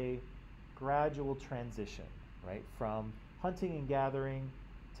 It's a gradual transition, right? From hunting and gathering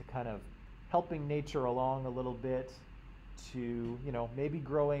to kind of helping nature along a little bit to, maybe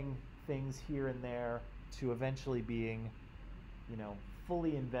growing things here and there to eventually being,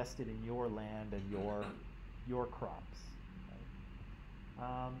 fully invested in your land and your crops.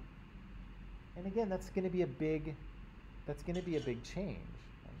 Right? And again, that's going to be a big change.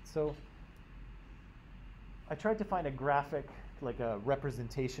 Right? So I tried to find a graphic, like a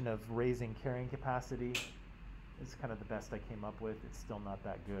representation of raising carrying capacity. It's kind of the best I came up with. It's still not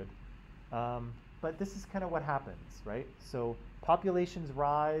that good. But this is kind of what happens, right? So populations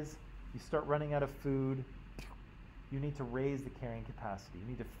rise, you start running out of food, you need to raise the carrying capacity. You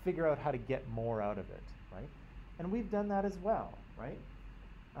need to figure out how to get more out of it, right? And we've done that as well, right?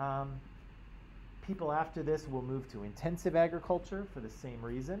 People after this will move to intensive agriculture for the same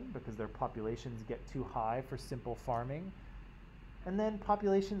reason, because their populations get too high for simple farming. And then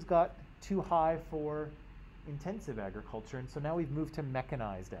populations got too high for intensive agriculture, and so now we've moved to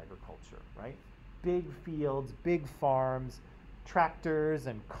mechanized agriculture, right? Big fields, big farms, tractors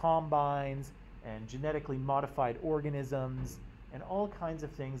and combines and genetically modified organisms and all kinds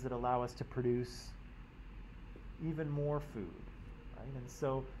of things that allow us to produce even more food, right? And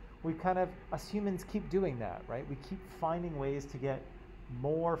so we kind of, us humans keep doing that, right? We keep finding ways to get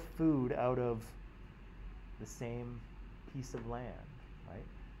more food out of the same piece of land, right?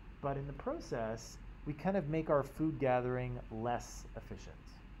 But in the process, we kind of make our food gathering less efficient,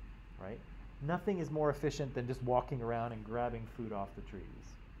 right? Nothing is more efficient than just walking around and grabbing food off the trees,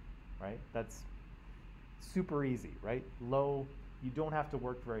 right? That's super easy, right? Low, you don't have to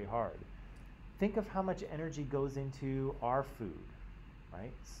work very hard. Think of how much energy goes into our food,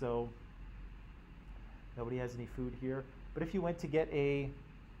 right? So nobody has any food here, but if you went to get a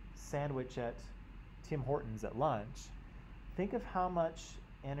sandwich at Tim Hortons at lunch, think of how much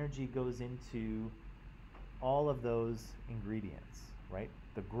energy goes into all of those ingredients, right?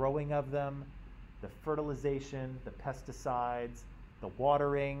 The growing of them, the fertilization, the pesticides, the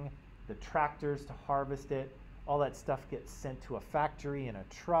watering, the tractors to harvest it, all that stuff gets sent to a factory in a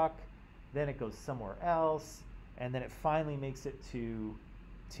truck, then it goes somewhere else, and then it finally makes it to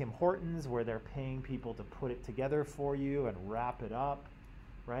Tim Hortons where they're paying people to put it together for you and wrap it up,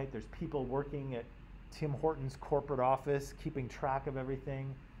 right? There's people working at Tim Hortons corporate office keeping track of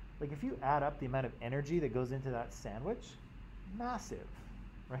everything. Like if you add up the amount of energy that goes into that sandwich, massive,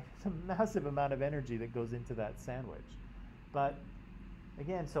 right? It's a massive amount of energy that goes into that sandwich. But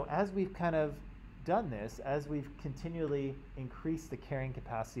again, so as we've kind of done this, as we've continually increased the carrying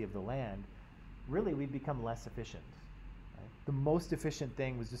capacity of the land, really we've become less efficient. Right? The most efficient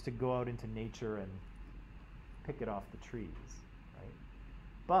thing was just to go out into nature and pick it off the trees, right?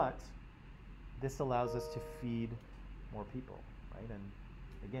 But this allows us to feed more people, right? And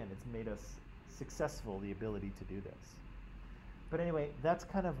again, it's made us successful, the ability to do this. But anyway, that's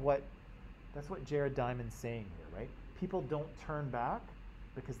what Jared Diamond's saying here, right? People don't turn back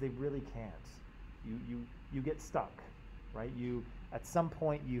because they really can't. You get stuck, right? You at some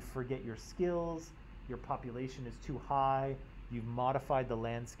point you forget your skills, your population is too high, you've modified the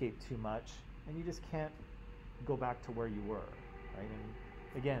landscape too much, and you just can't go back to where you were, right?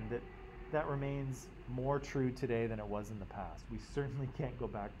 And again, that remains more true today than it was in the past. We certainly can't go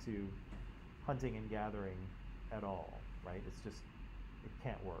back to hunting and gathering at all, right? It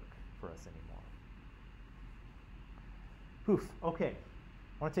can't work for us anymore. Poof, okay.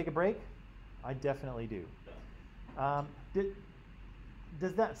 Want to take a break? I definitely do.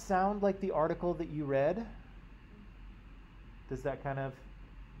 Does that sound like the article that you read? Does that kind of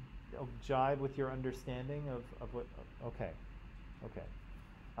jive with your understanding of what? Okay, okay.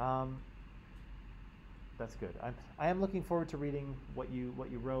 That's good. I am looking forward to reading what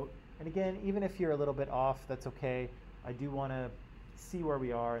you wrote. And again, even if you're a little bit off, that's okay. I do want to see where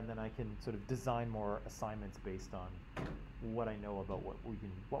we are, and then I can sort of design more assignments based on what I know about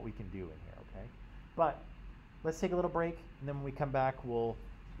what we can do in here. Okay, but let's take a little break, and then when we come back, we'll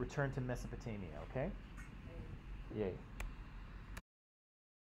return to Mesopotamia. Okay? Yay.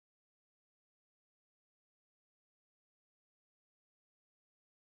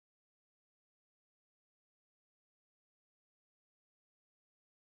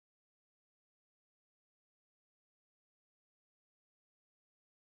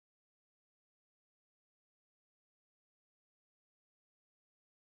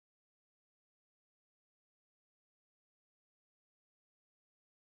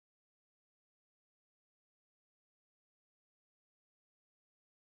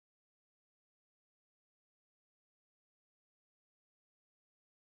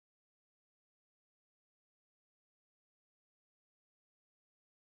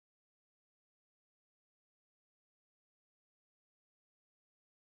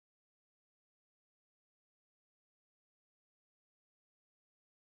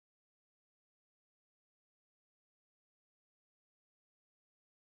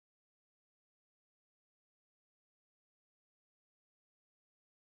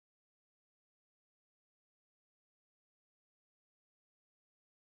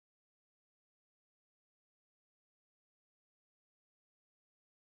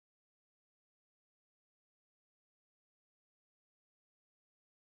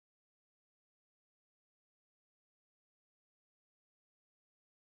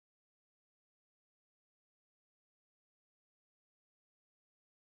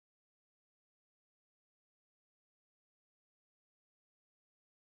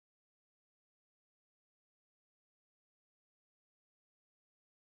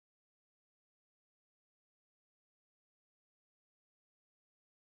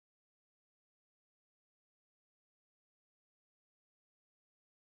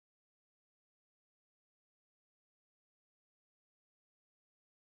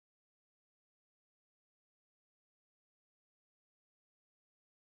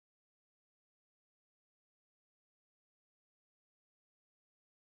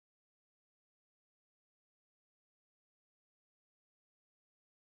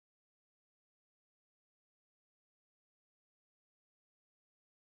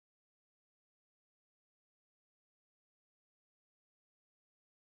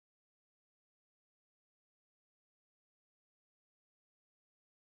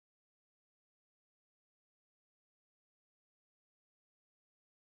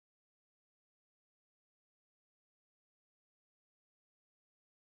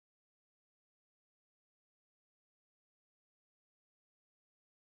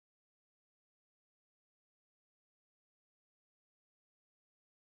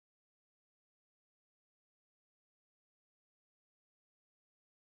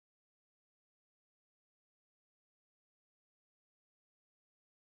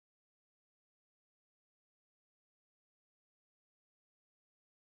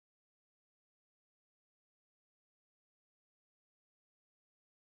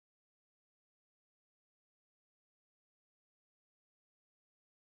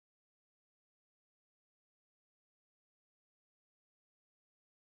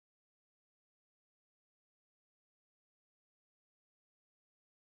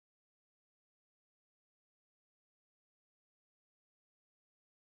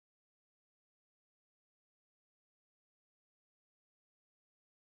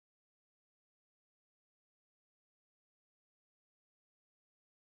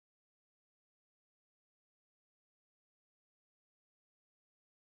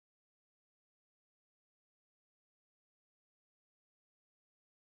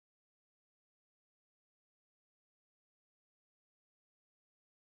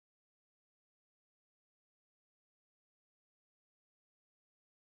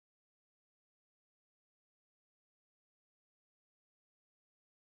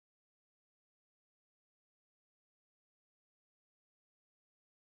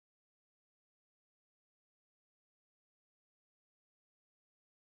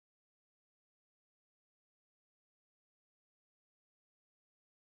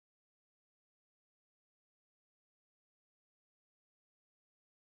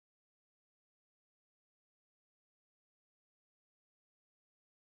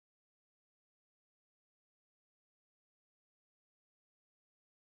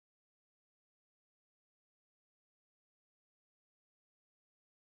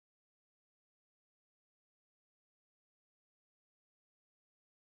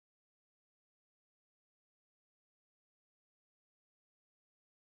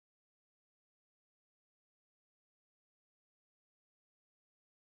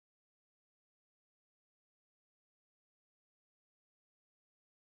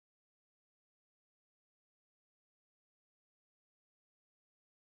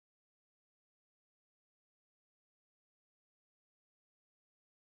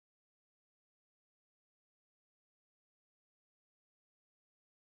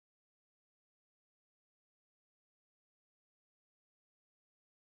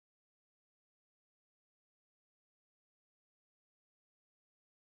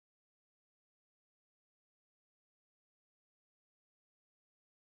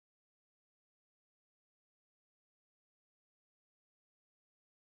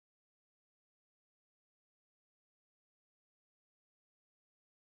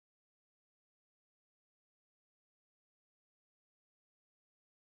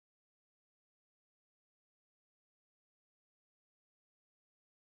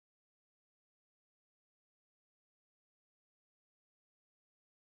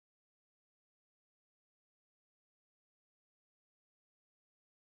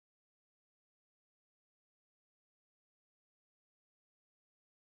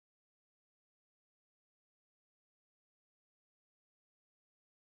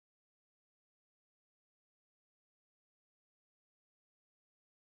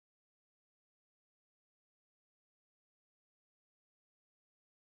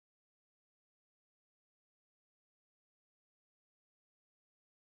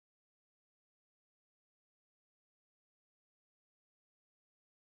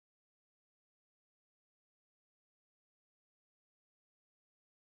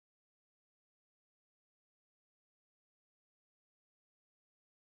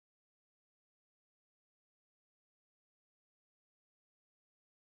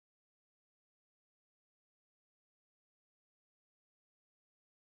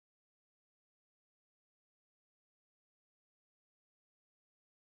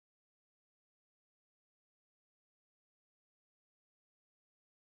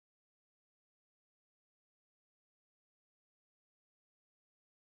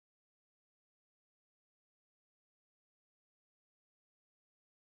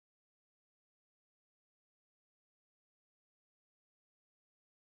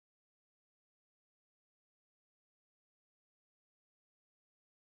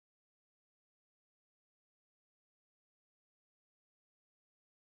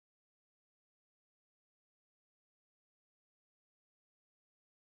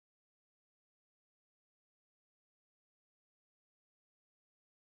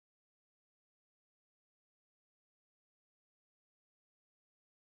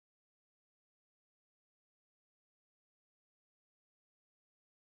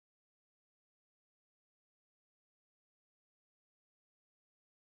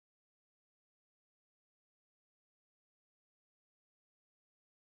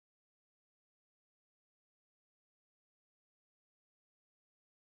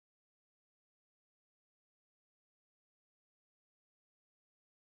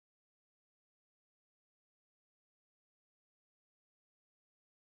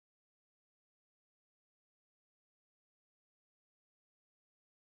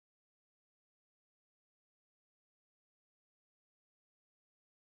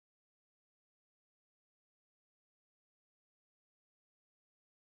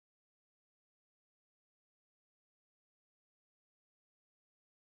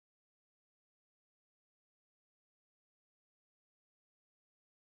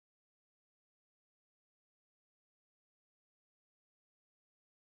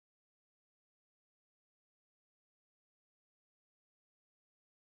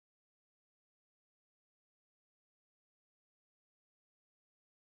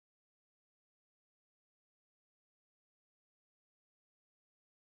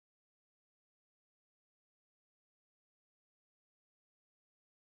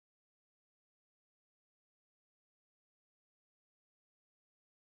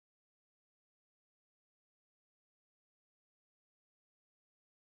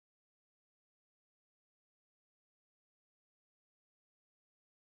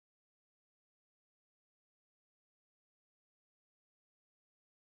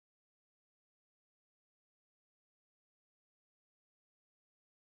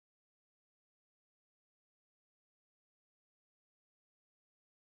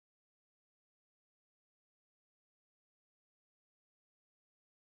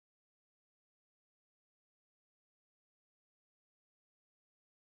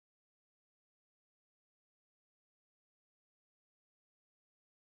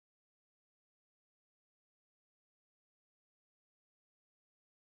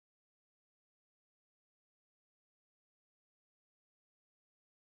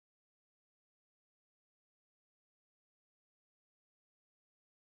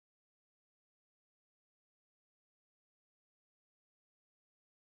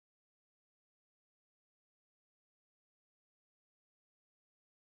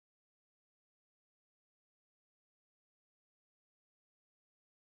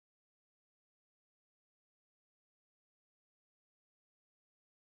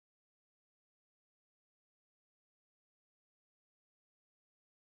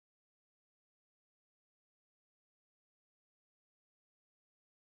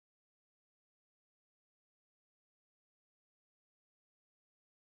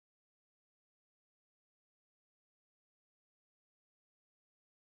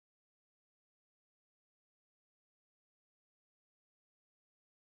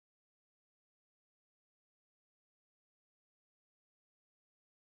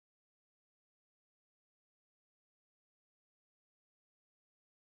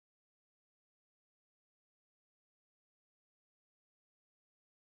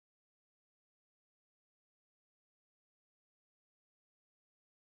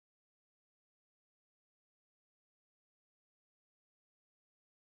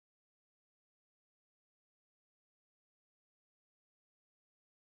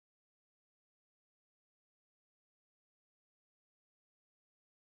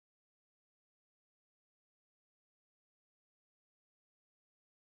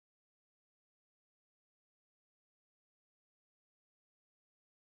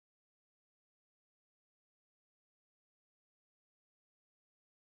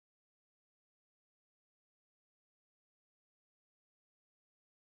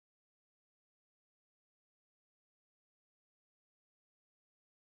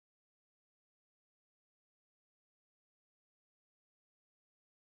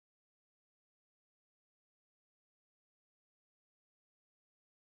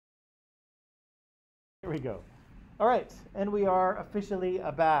 we go. All right, and we are officially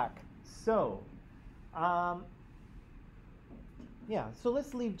back. So, yeah, so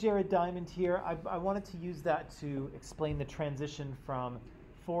let's leave Jared Diamond here. I wanted to use that to explain the transition from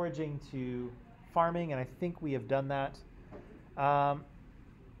foraging to farming, and I think we have done that.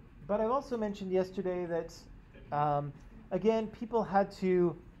 But I also mentioned yesterday that, again, people had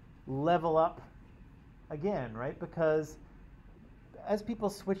to level up again, right? Because as people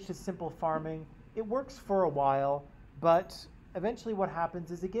switch to simple farming, it works for a while, but eventually what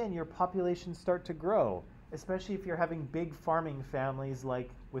happens is, again, your populations start to grow, especially if you're having big farming families like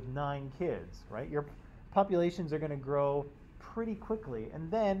with 9 kids, right? Your populations are going to grow pretty quickly, and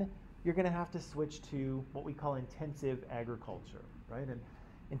then you're going to have to switch to what we call intensive agriculture, right? And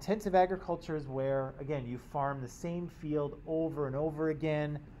intensive agriculture is where, again, you farm the same field over and over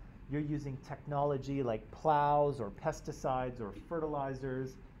again. You're using technology like plows or pesticides or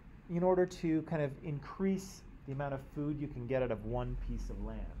fertilizers in order to kind of increase the amount of food you can get out of one piece of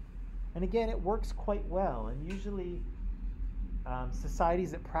land. And again, it works quite well. And usually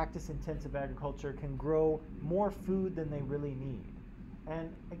societies that practice intensive agriculture can grow more food than they really need.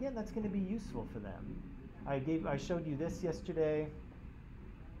 And again, that's going to be useful for them. I showed you this yesterday.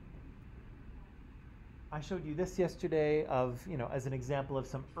 Of, as an example of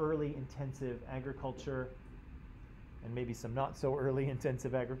some early intensive agriculture, and maybe some not so early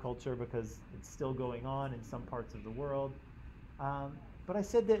intensive agriculture because it's still going on in some parts of the world. But I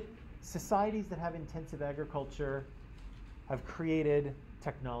said that societies that have intensive agriculture have created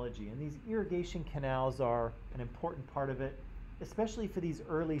technology, and these irrigation canals are an important part of it, especially for these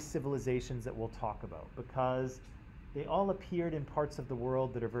early civilizations that we'll talk about, because they all appeared in parts of the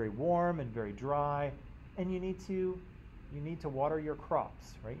world that are very warm and very dry, and you need to water your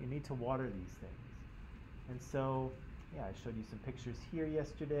crops, right? You need to water these things. And so, yeah, I showed you some pictures here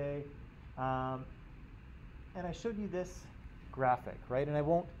yesterday, and I showed you this graphic, right? And I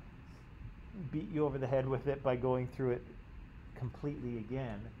won't beat you over the head with it by going through it completely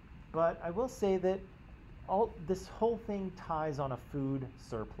again, but I will say that this whole thing ties on a food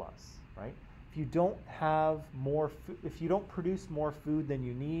surplus, right? If you don't have if you don't produce more food than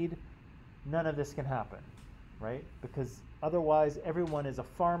you need, none of this can happen, right? Because otherwise everyone is a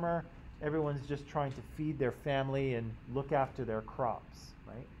farmer, everyone's just trying to feed their family and look after their crops,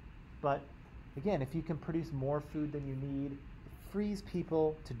 right? But again, if you can produce more food than you need, it frees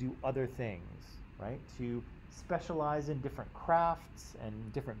people to do other things, right? To specialize in different crafts and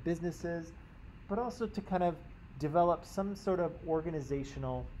different businesses, but also to kind of develop some sort of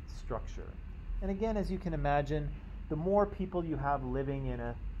organizational structure. And again, as you can imagine, the more people you have living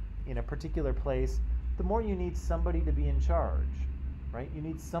in a particular place, the more you need somebody to be in charge, right? You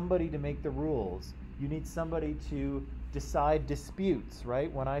need somebody to make the rules. You need somebody to decide disputes,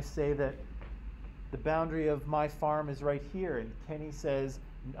 right? When I say that the boundary of my farm is right here, and Kenny says,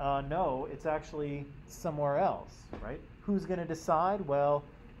 no, it's actually somewhere else, right? Who's going to decide? Well,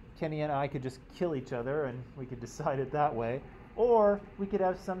 Kenny and I could just kill each other and we could decide it that way. Or we could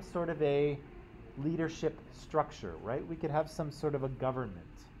have some sort of a leadership structure, right? We could have some sort of a government,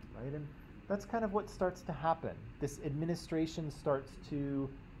 right? And that's kind of what starts to happen. This administration starts to,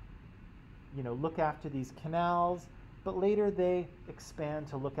 look after these canals, but later they expand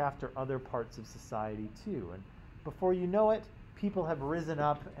to look after other parts of society too. And before you know it, people have risen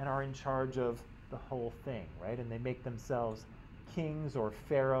up and are in charge of the whole thing, right? And they make themselves kings or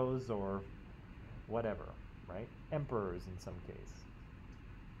pharaohs or whatever, right? Emperors in some case.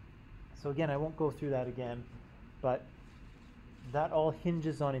 So again, I won't go through that again, but that all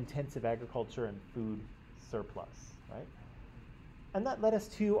hinges on intensive agriculture and food surplus, right? And that led us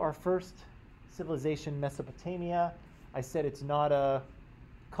to our first civilization, Mesopotamia. I said it's not a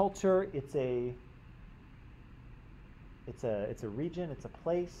culture, it's a region, it's a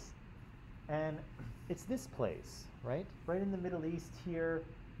place, and it's this place, right? Right in the Middle East here,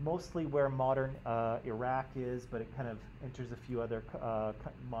 mostly where modern Iraq is, but it kind of enters a few other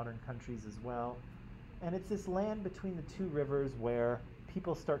modern countries as well. And it's this land between the two rivers where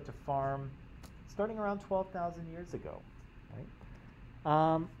people start to farm starting around 12,000 years ago,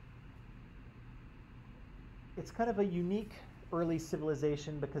 right? It's kind of a unique early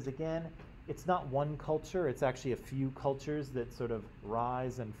civilization because, again, it's not one culture, it's actually a few cultures that sort of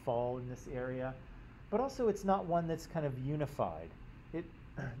rise and fall in this area. But also it's not one that's kind of unified. It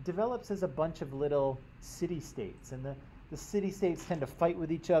develops as a bunch of little city-states, and the city-states tend to fight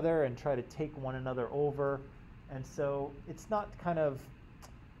with each other and try to take one another over. And so it's not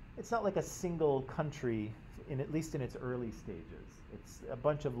like a single country, at least in its early stages. It's a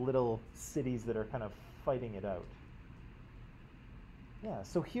bunch of little cities that are kind of fighting it out. Yeah,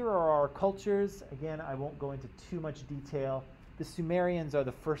 so here are our cultures. Again, I won't go into too much detail. The Sumerians are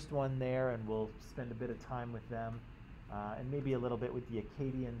the first one there, and we'll spend a bit of time with them, and maybe a little bit with the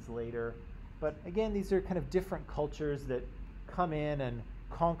Akkadians later. But again, these are kind of different cultures that come in and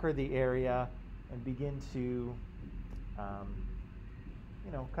conquer the area and begin to, um,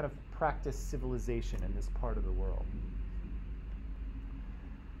 kind of practice civilization in this part of the world.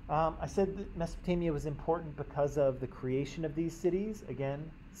 I said that Mesopotamia was important because of the creation of these cities. Again,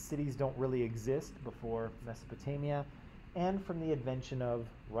 cities don't really exist before Mesopotamia, and from the invention of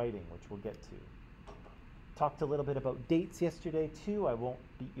writing, which we'll get to. Talked a little bit about dates yesterday too. I won't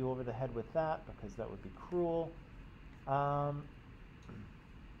beat you over the head with that because that would be cruel. Yeah,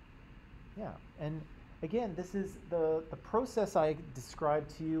 and again, this is the process I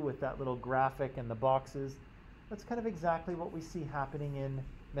described to you with that little graphic and the boxes. That's kind of exactly what we see happening in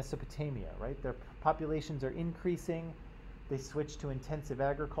Mesopotamia, right? Their populations are increasing. They switch to intensive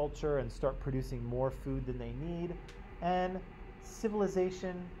agriculture and start producing more food than they need. And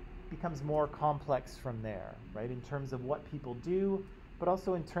civilization becomes more complex from there, right? In terms of what people do, but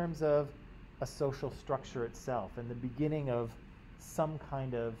also in terms of a social structure itself and the beginning of some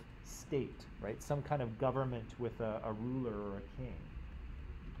kind of state, right? Some kind of government with a ruler or a king.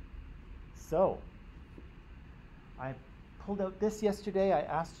 So, I pulled out this yesterday. I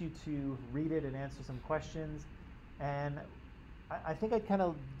asked you to read it and answer some questions. And I think I'd kind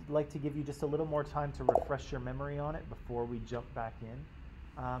of like to give you just a little more time to refresh your memory on it before we jump back in.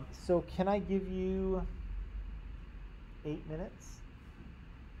 So can I give you 8 minutes?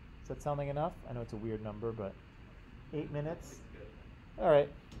 Is that sounding enough? I know it's a weird number, but 8 minutes? All right.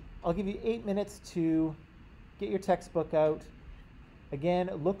 I'll give you 8 minutes to get your textbook out.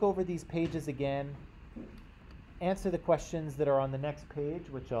 Again, look over these pages again. Answer the questions that are on the next page,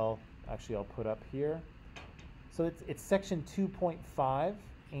 which I'll put up here. So it's section 2.5,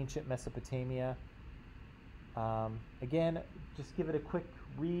 Ancient Mesopotamia. Again, just give it a quick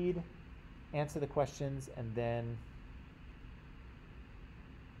read, answer the questions, and then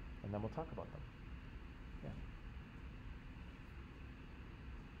we'll talk about them. Yeah.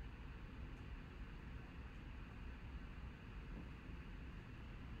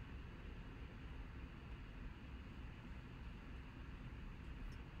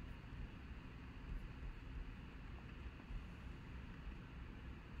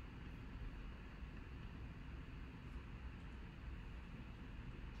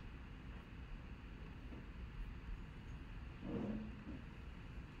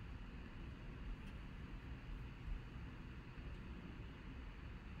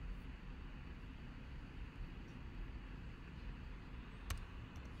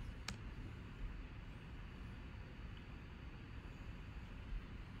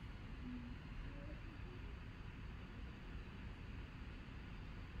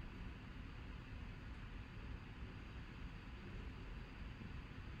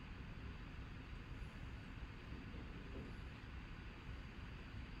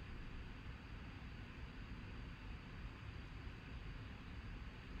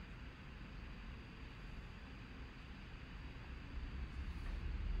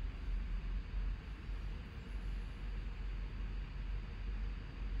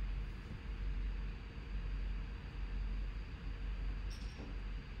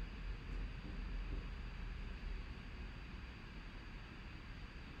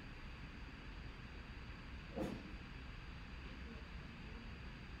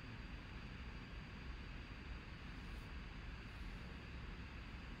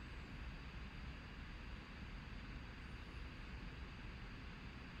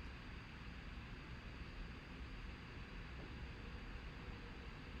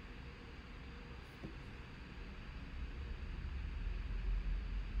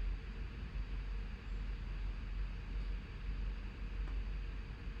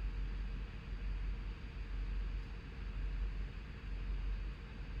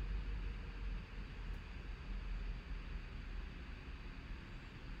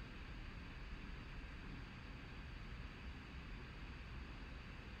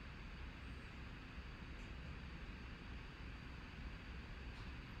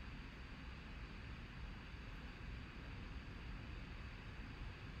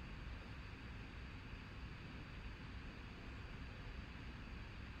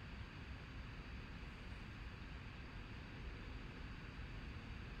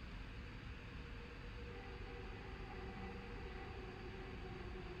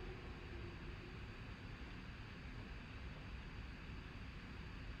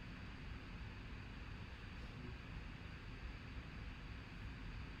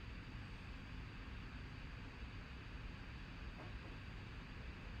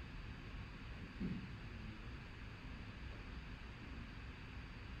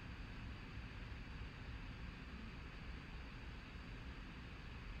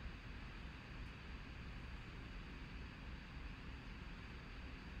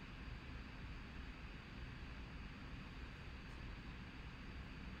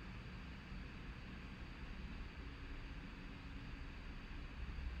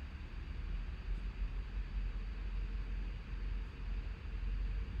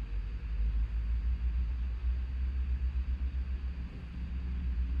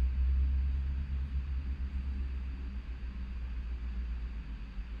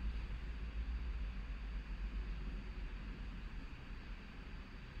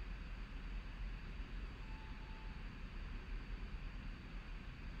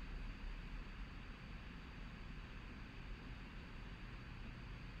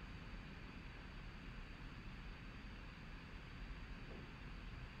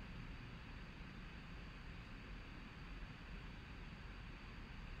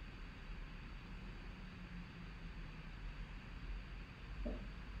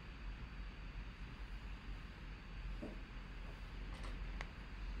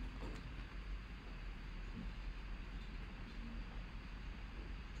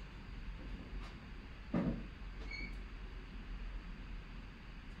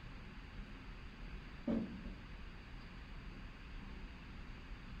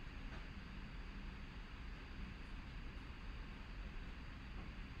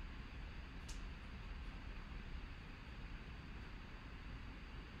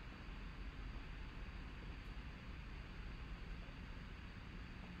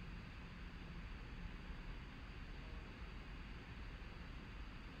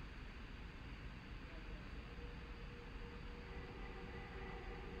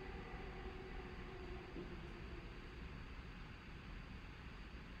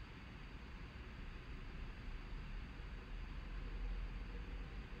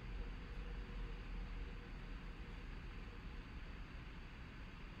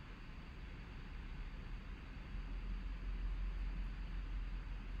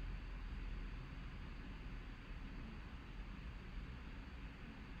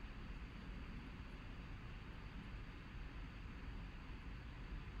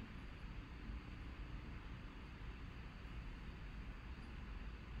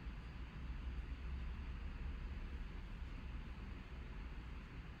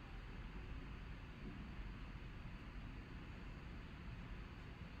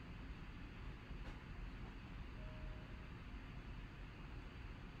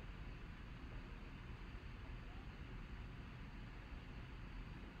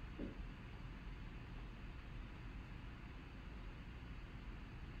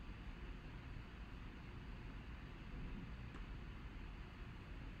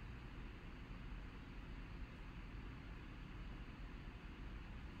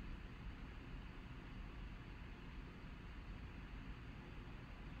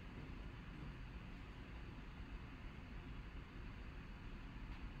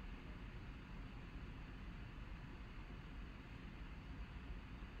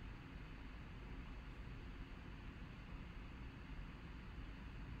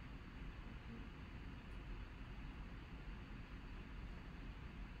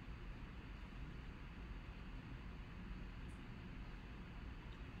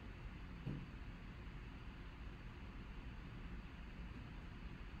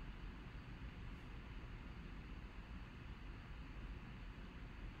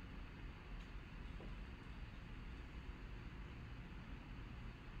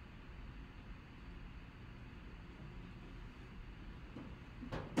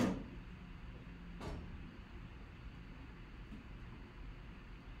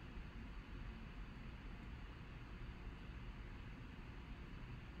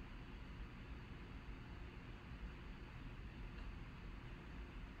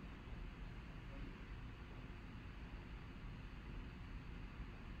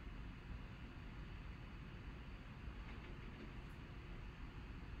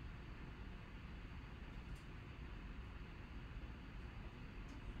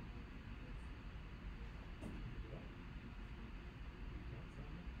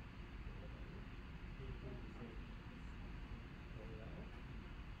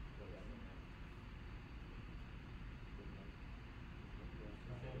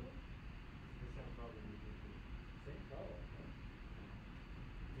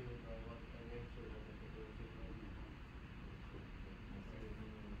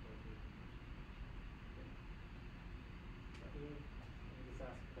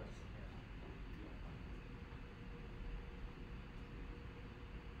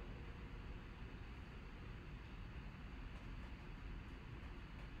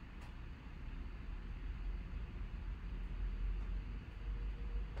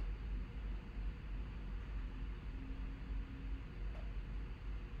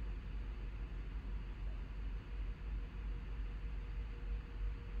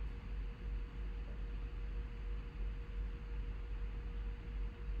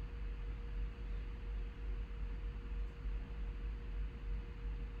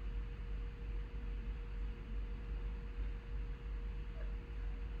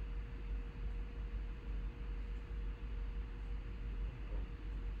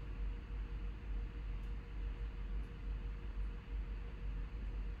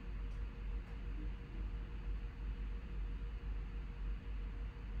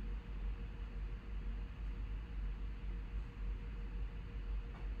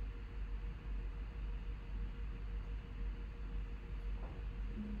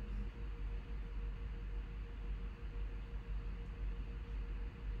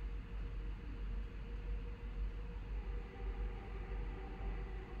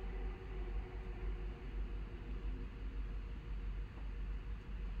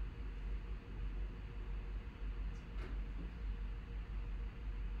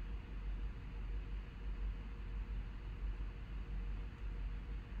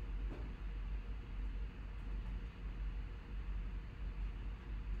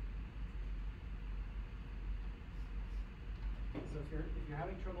 if you're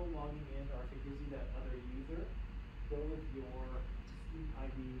having trouble logging in, or if it gives you that other user, go with your student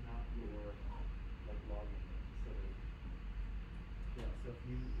ID, not your like login name. So that, yeah. So if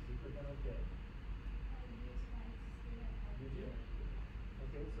you click on OK, did you?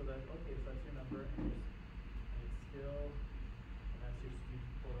 Okay. So that's your number, and it's still, and that's your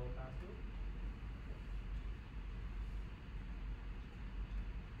student portal password.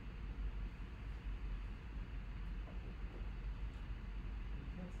 You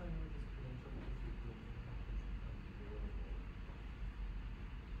can't sign in with this credential because your credential is available.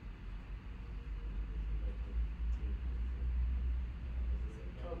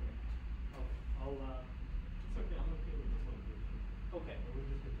 Okay. I'll It's okay, I'm okay with this one too. okay. We'll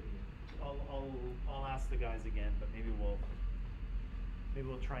just continue. I'll ask the guys again, but maybe we'll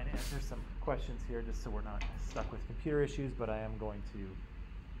try and answer some questions here just so we're not stuck with computer issues, but I'm going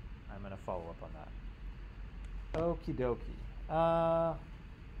to follow up on that. Okie dokie. Right.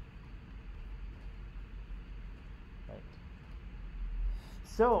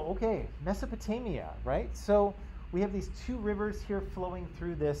 So, okay, Mesopotamia, right? So we have these two rivers here flowing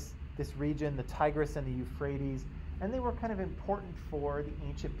through this region, the Tigris and the Euphrates, and they were kind of important for the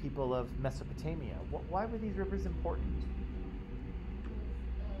ancient people of Mesopotamia. Why were these rivers important?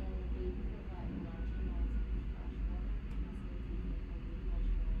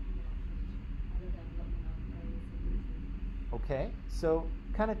 Okay, so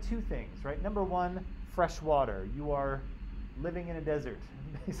kind of two things, right? Number one, fresh water. You are living in a desert,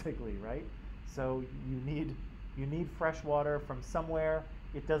 basically, right? So you need fresh water from somewhere.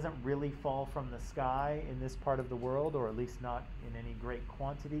 It doesn't really fall from the sky in this part of the world, or at least not in any great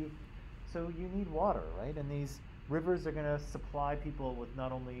quantity. So you need water, right? And these rivers are going to supply people with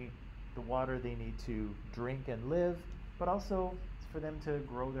not only the water they need to drink and live, but also for them to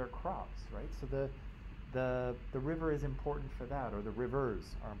grow their crops, right? So the river is important for that, or the rivers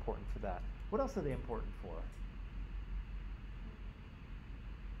are important for that. What else are they important for?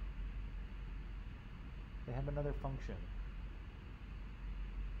 They have another function.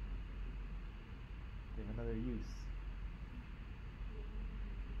 They have another use.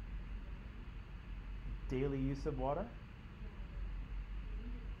 Daily use of water?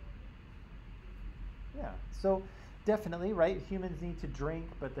 Yeah. So definitely, right? Humans need to drink,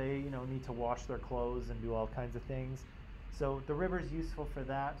 but they, need to wash their clothes and do all kinds of things. So the river is useful for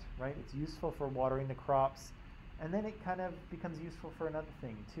that, right? It's useful for watering the crops, and then it kind of becomes useful for another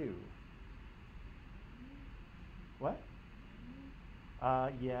thing too. What?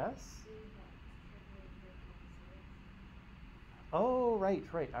 Yes. Oh, right.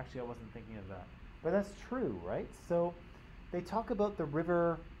 Actually, I wasn't thinking of that. But that's true, right? So they talk about the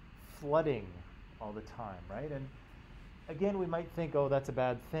river flooding all the time, right? And again, we might think, oh, that's a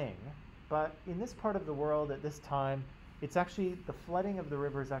bad thing. But in this part of the world at this time, it's actually, the flooding of the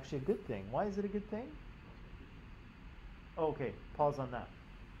river is actually a good thing. Why is it a good thing? Oh, okay, pause on that.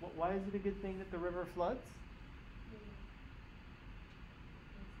 Why is it a good thing that the river floods?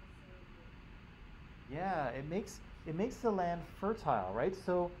 Yeah, it makes the land fertile, right?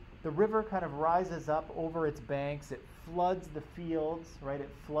 So the river kind of rises up over its banks. It floods the fields, right? It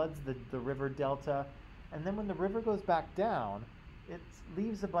floods the river delta. And then when the river goes back down, it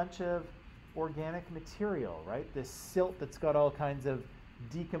leaves a bunch of organic material, right? This silt that's got all kinds of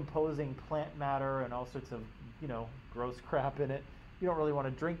decomposing plant matter and all sorts of, gross crap in it. You don't really want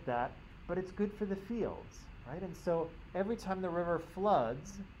to drink that, but it's good for the fields, right? And so every time the river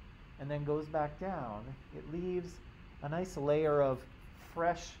floods and then goes back down, it leaves a nice layer of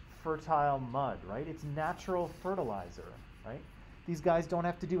fresh, fertile mud, right? It's natural fertilizer, right? These guys don't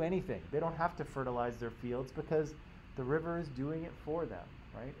have to do anything. They don't have to fertilize their fields because the river is doing it for them,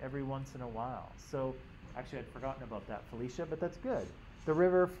 right? Every once in a while. So actually I'd forgotten about that, Felicia, but that's good. The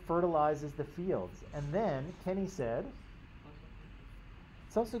river fertilizes the fields. And then Kenny said,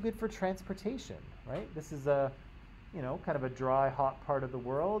 it's also good for transportation, right? This is a, kind of a dry, hot part of the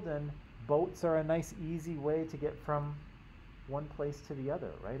world, and boats are a nice, easy way to get from one place to the other,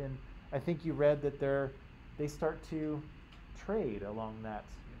 right? And I think you read that they start to trade along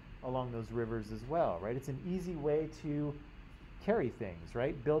those rivers as well, right? It's an easy way to carry things,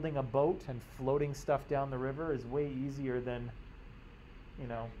 right? Building a boat and floating stuff down the river is way easier than,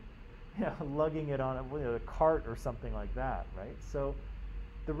 lugging it on a cart or something like that, right? So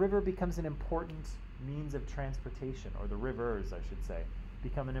the river becomes an important means of transportation, or the rivers, I should say,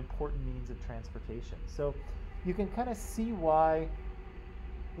 become an important means of transportation. So you can kind of see why,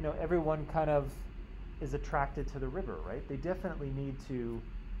 everyone kind of is attracted to the river, right? They definitely need to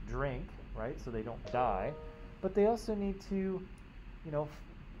drink, right, so they don't die, but they also need to,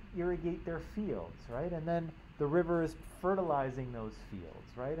 irrigate their fields, right? And then the river is fertilizing those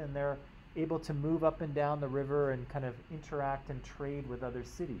fields, right? And they're able to move up and down the river and kind of interact and trade with other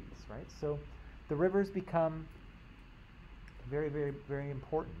cities, right? So the rivers become very, very, very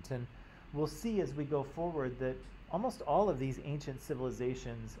important. And we'll see as we go forward that almost all of these ancient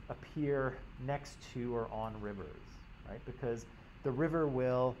civilizations appear next to or on rivers, right? Because the river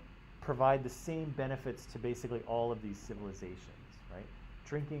will provide the same benefits to basically all of these civilizations, right?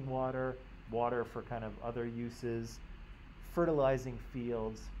 Drinking water, water for kind of other uses, fertilizing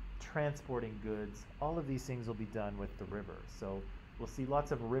fields, transporting goods, all of these things will be done with the river. So we'll see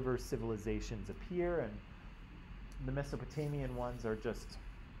lots of river civilizations appear, and the Mesopotamian ones are just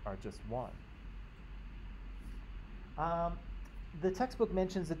one. The textbook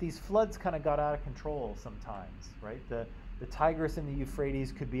mentions that these floods kind of got out of control sometimes, right? The Tigris and the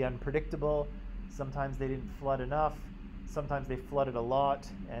Euphrates could be unpredictable. Sometimes they didn't flood enough. Sometimes they flooded a lot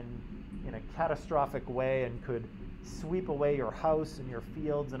and in a catastrophic way and could sweep away your house and your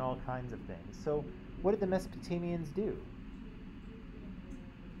fields and all kinds of things. So what did the Mesopotamians do?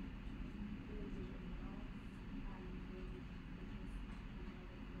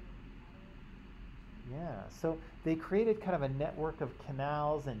 Yeah, so they created kind of a network of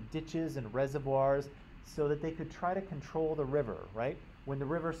canals and ditches and reservoirs so that they could try to control the river, right? When the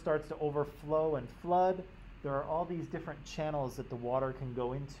river starts to overflow and flood, there are all these different channels that the water can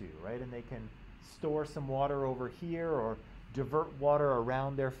go into, right? And they can store some water over here or divert water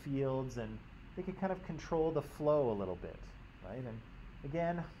around their fields, and they could kind of control the flow a little bit, right? And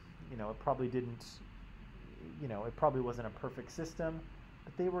again, it probably didn't, it probably wasn't a perfect system,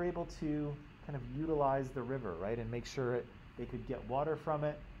 but they were able to kind of utilize the river, right? And make sure they could get water from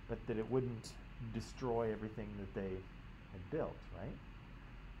it, but that it wouldn't destroy everything that they had built, right?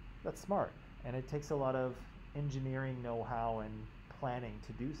 That's smart. And it takes a lot of engineering know-how and planning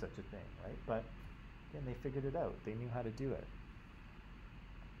to do such a thing, right? But again, they figured it out. They knew how to do it.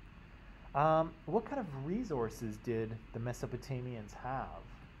 What kind of resources did the Mesopotamians have?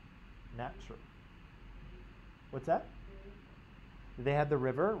 Natural. What's that? They had the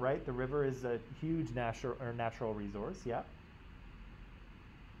river, right? The river is a huge natural resource, yeah.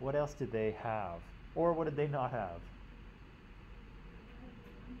 What else did they have? Or what did they not have?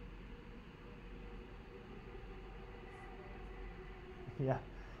 Yeah,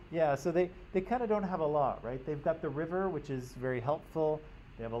 yeah. So they kind of don't have a lot, right? They've got the river, which is very helpful.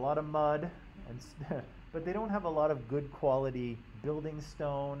 They have a lot of mud, but they don't have a lot of good quality building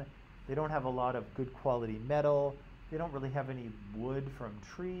stone. They don't have a lot of good quality metal. They don't really have any wood from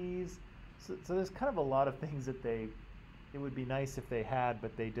trees. So there's kind of a lot of things that it would be nice if they had,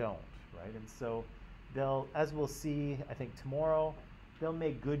 but they don't, right? And so they'll, as we'll see, I think tomorrow, they'll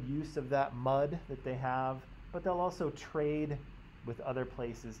make good use of that mud that they have, but they'll also trade with other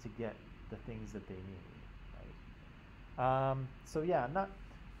places to get the things that they need, right? So yeah, not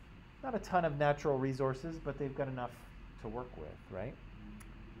a ton of natural resources, but they've got enough to work with, right?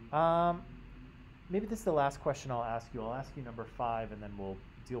 Maybe this is the last question I'll ask you. I'll ask you number 5, and then we'll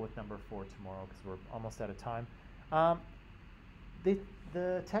deal with number 4 tomorrow because we're almost out of time.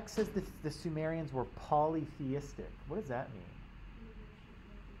 The text says that the Sumerians were polytheistic. What does that mean?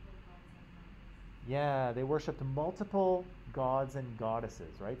 Yeah, they worshipped multiple gods and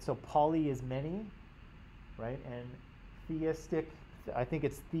goddesses, right? So poly is many, right? And theistic, I think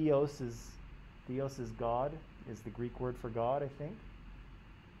it's theos is God, is the Greek word for God, I think.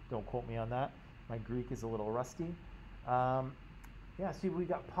 Don't quote me on that. My Greek is a little rusty. Yeah, so we've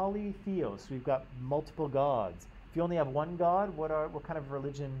got polytheos. We've got multiple gods. If you only have one god, what kind of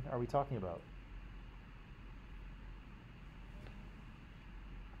religion are we talking about?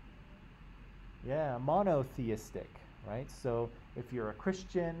 Yeah, monotheistic, right? So if you're a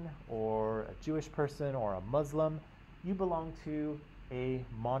Christian or a Jewish person or a Muslim, you belong to a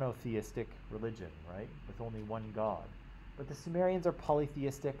monotheistic religion, right? With only one god. But the Sumerians are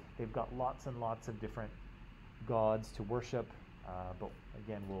polytheistic. They've got lots and lots of different gods to worship. But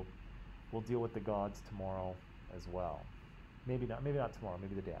again, we'll deal with the gods tomorrow as well. Maybe not tomorrow,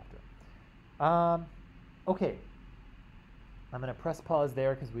 maybe the day after. Okay. I'm going to press pause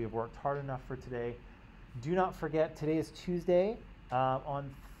there because we have worked hard enough for today. Do not forget, today is Tuesday.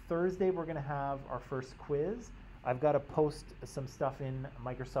 On Thursday, we're going to have our first quiz. I've got to post some stuff in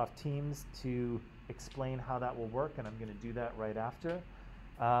Microsoft Teams to explain how that will work, and I'm going to do that right after.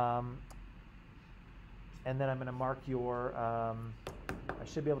 And then I'm going to mark your, I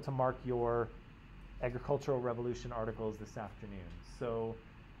should be able to mark your Agricultural Revolution articles this afternoon. So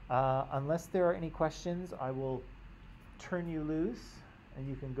unless there are any questions, I will turn you loose and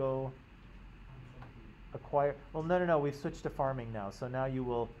you can go acquire. Well, no, we've switched to farming now. So now you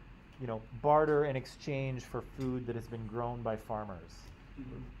will barter in exchange for food that has been grown by farmers.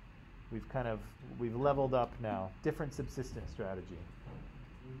 We've leveled up now. Different subsistence strategy.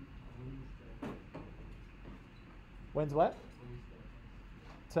 When's what?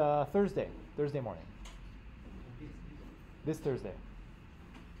 It's Thursday morning. This Thursday.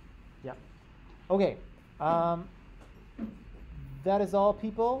 Yep. Okay. That is all,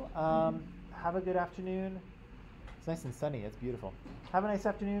 people. Have a good afternoon. It's nice and sunny. It's beautiful. Have a nice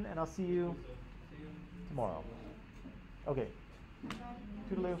afternoon, and I'll see you tomorrow. Okay.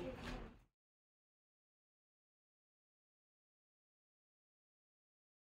 Toodaloo.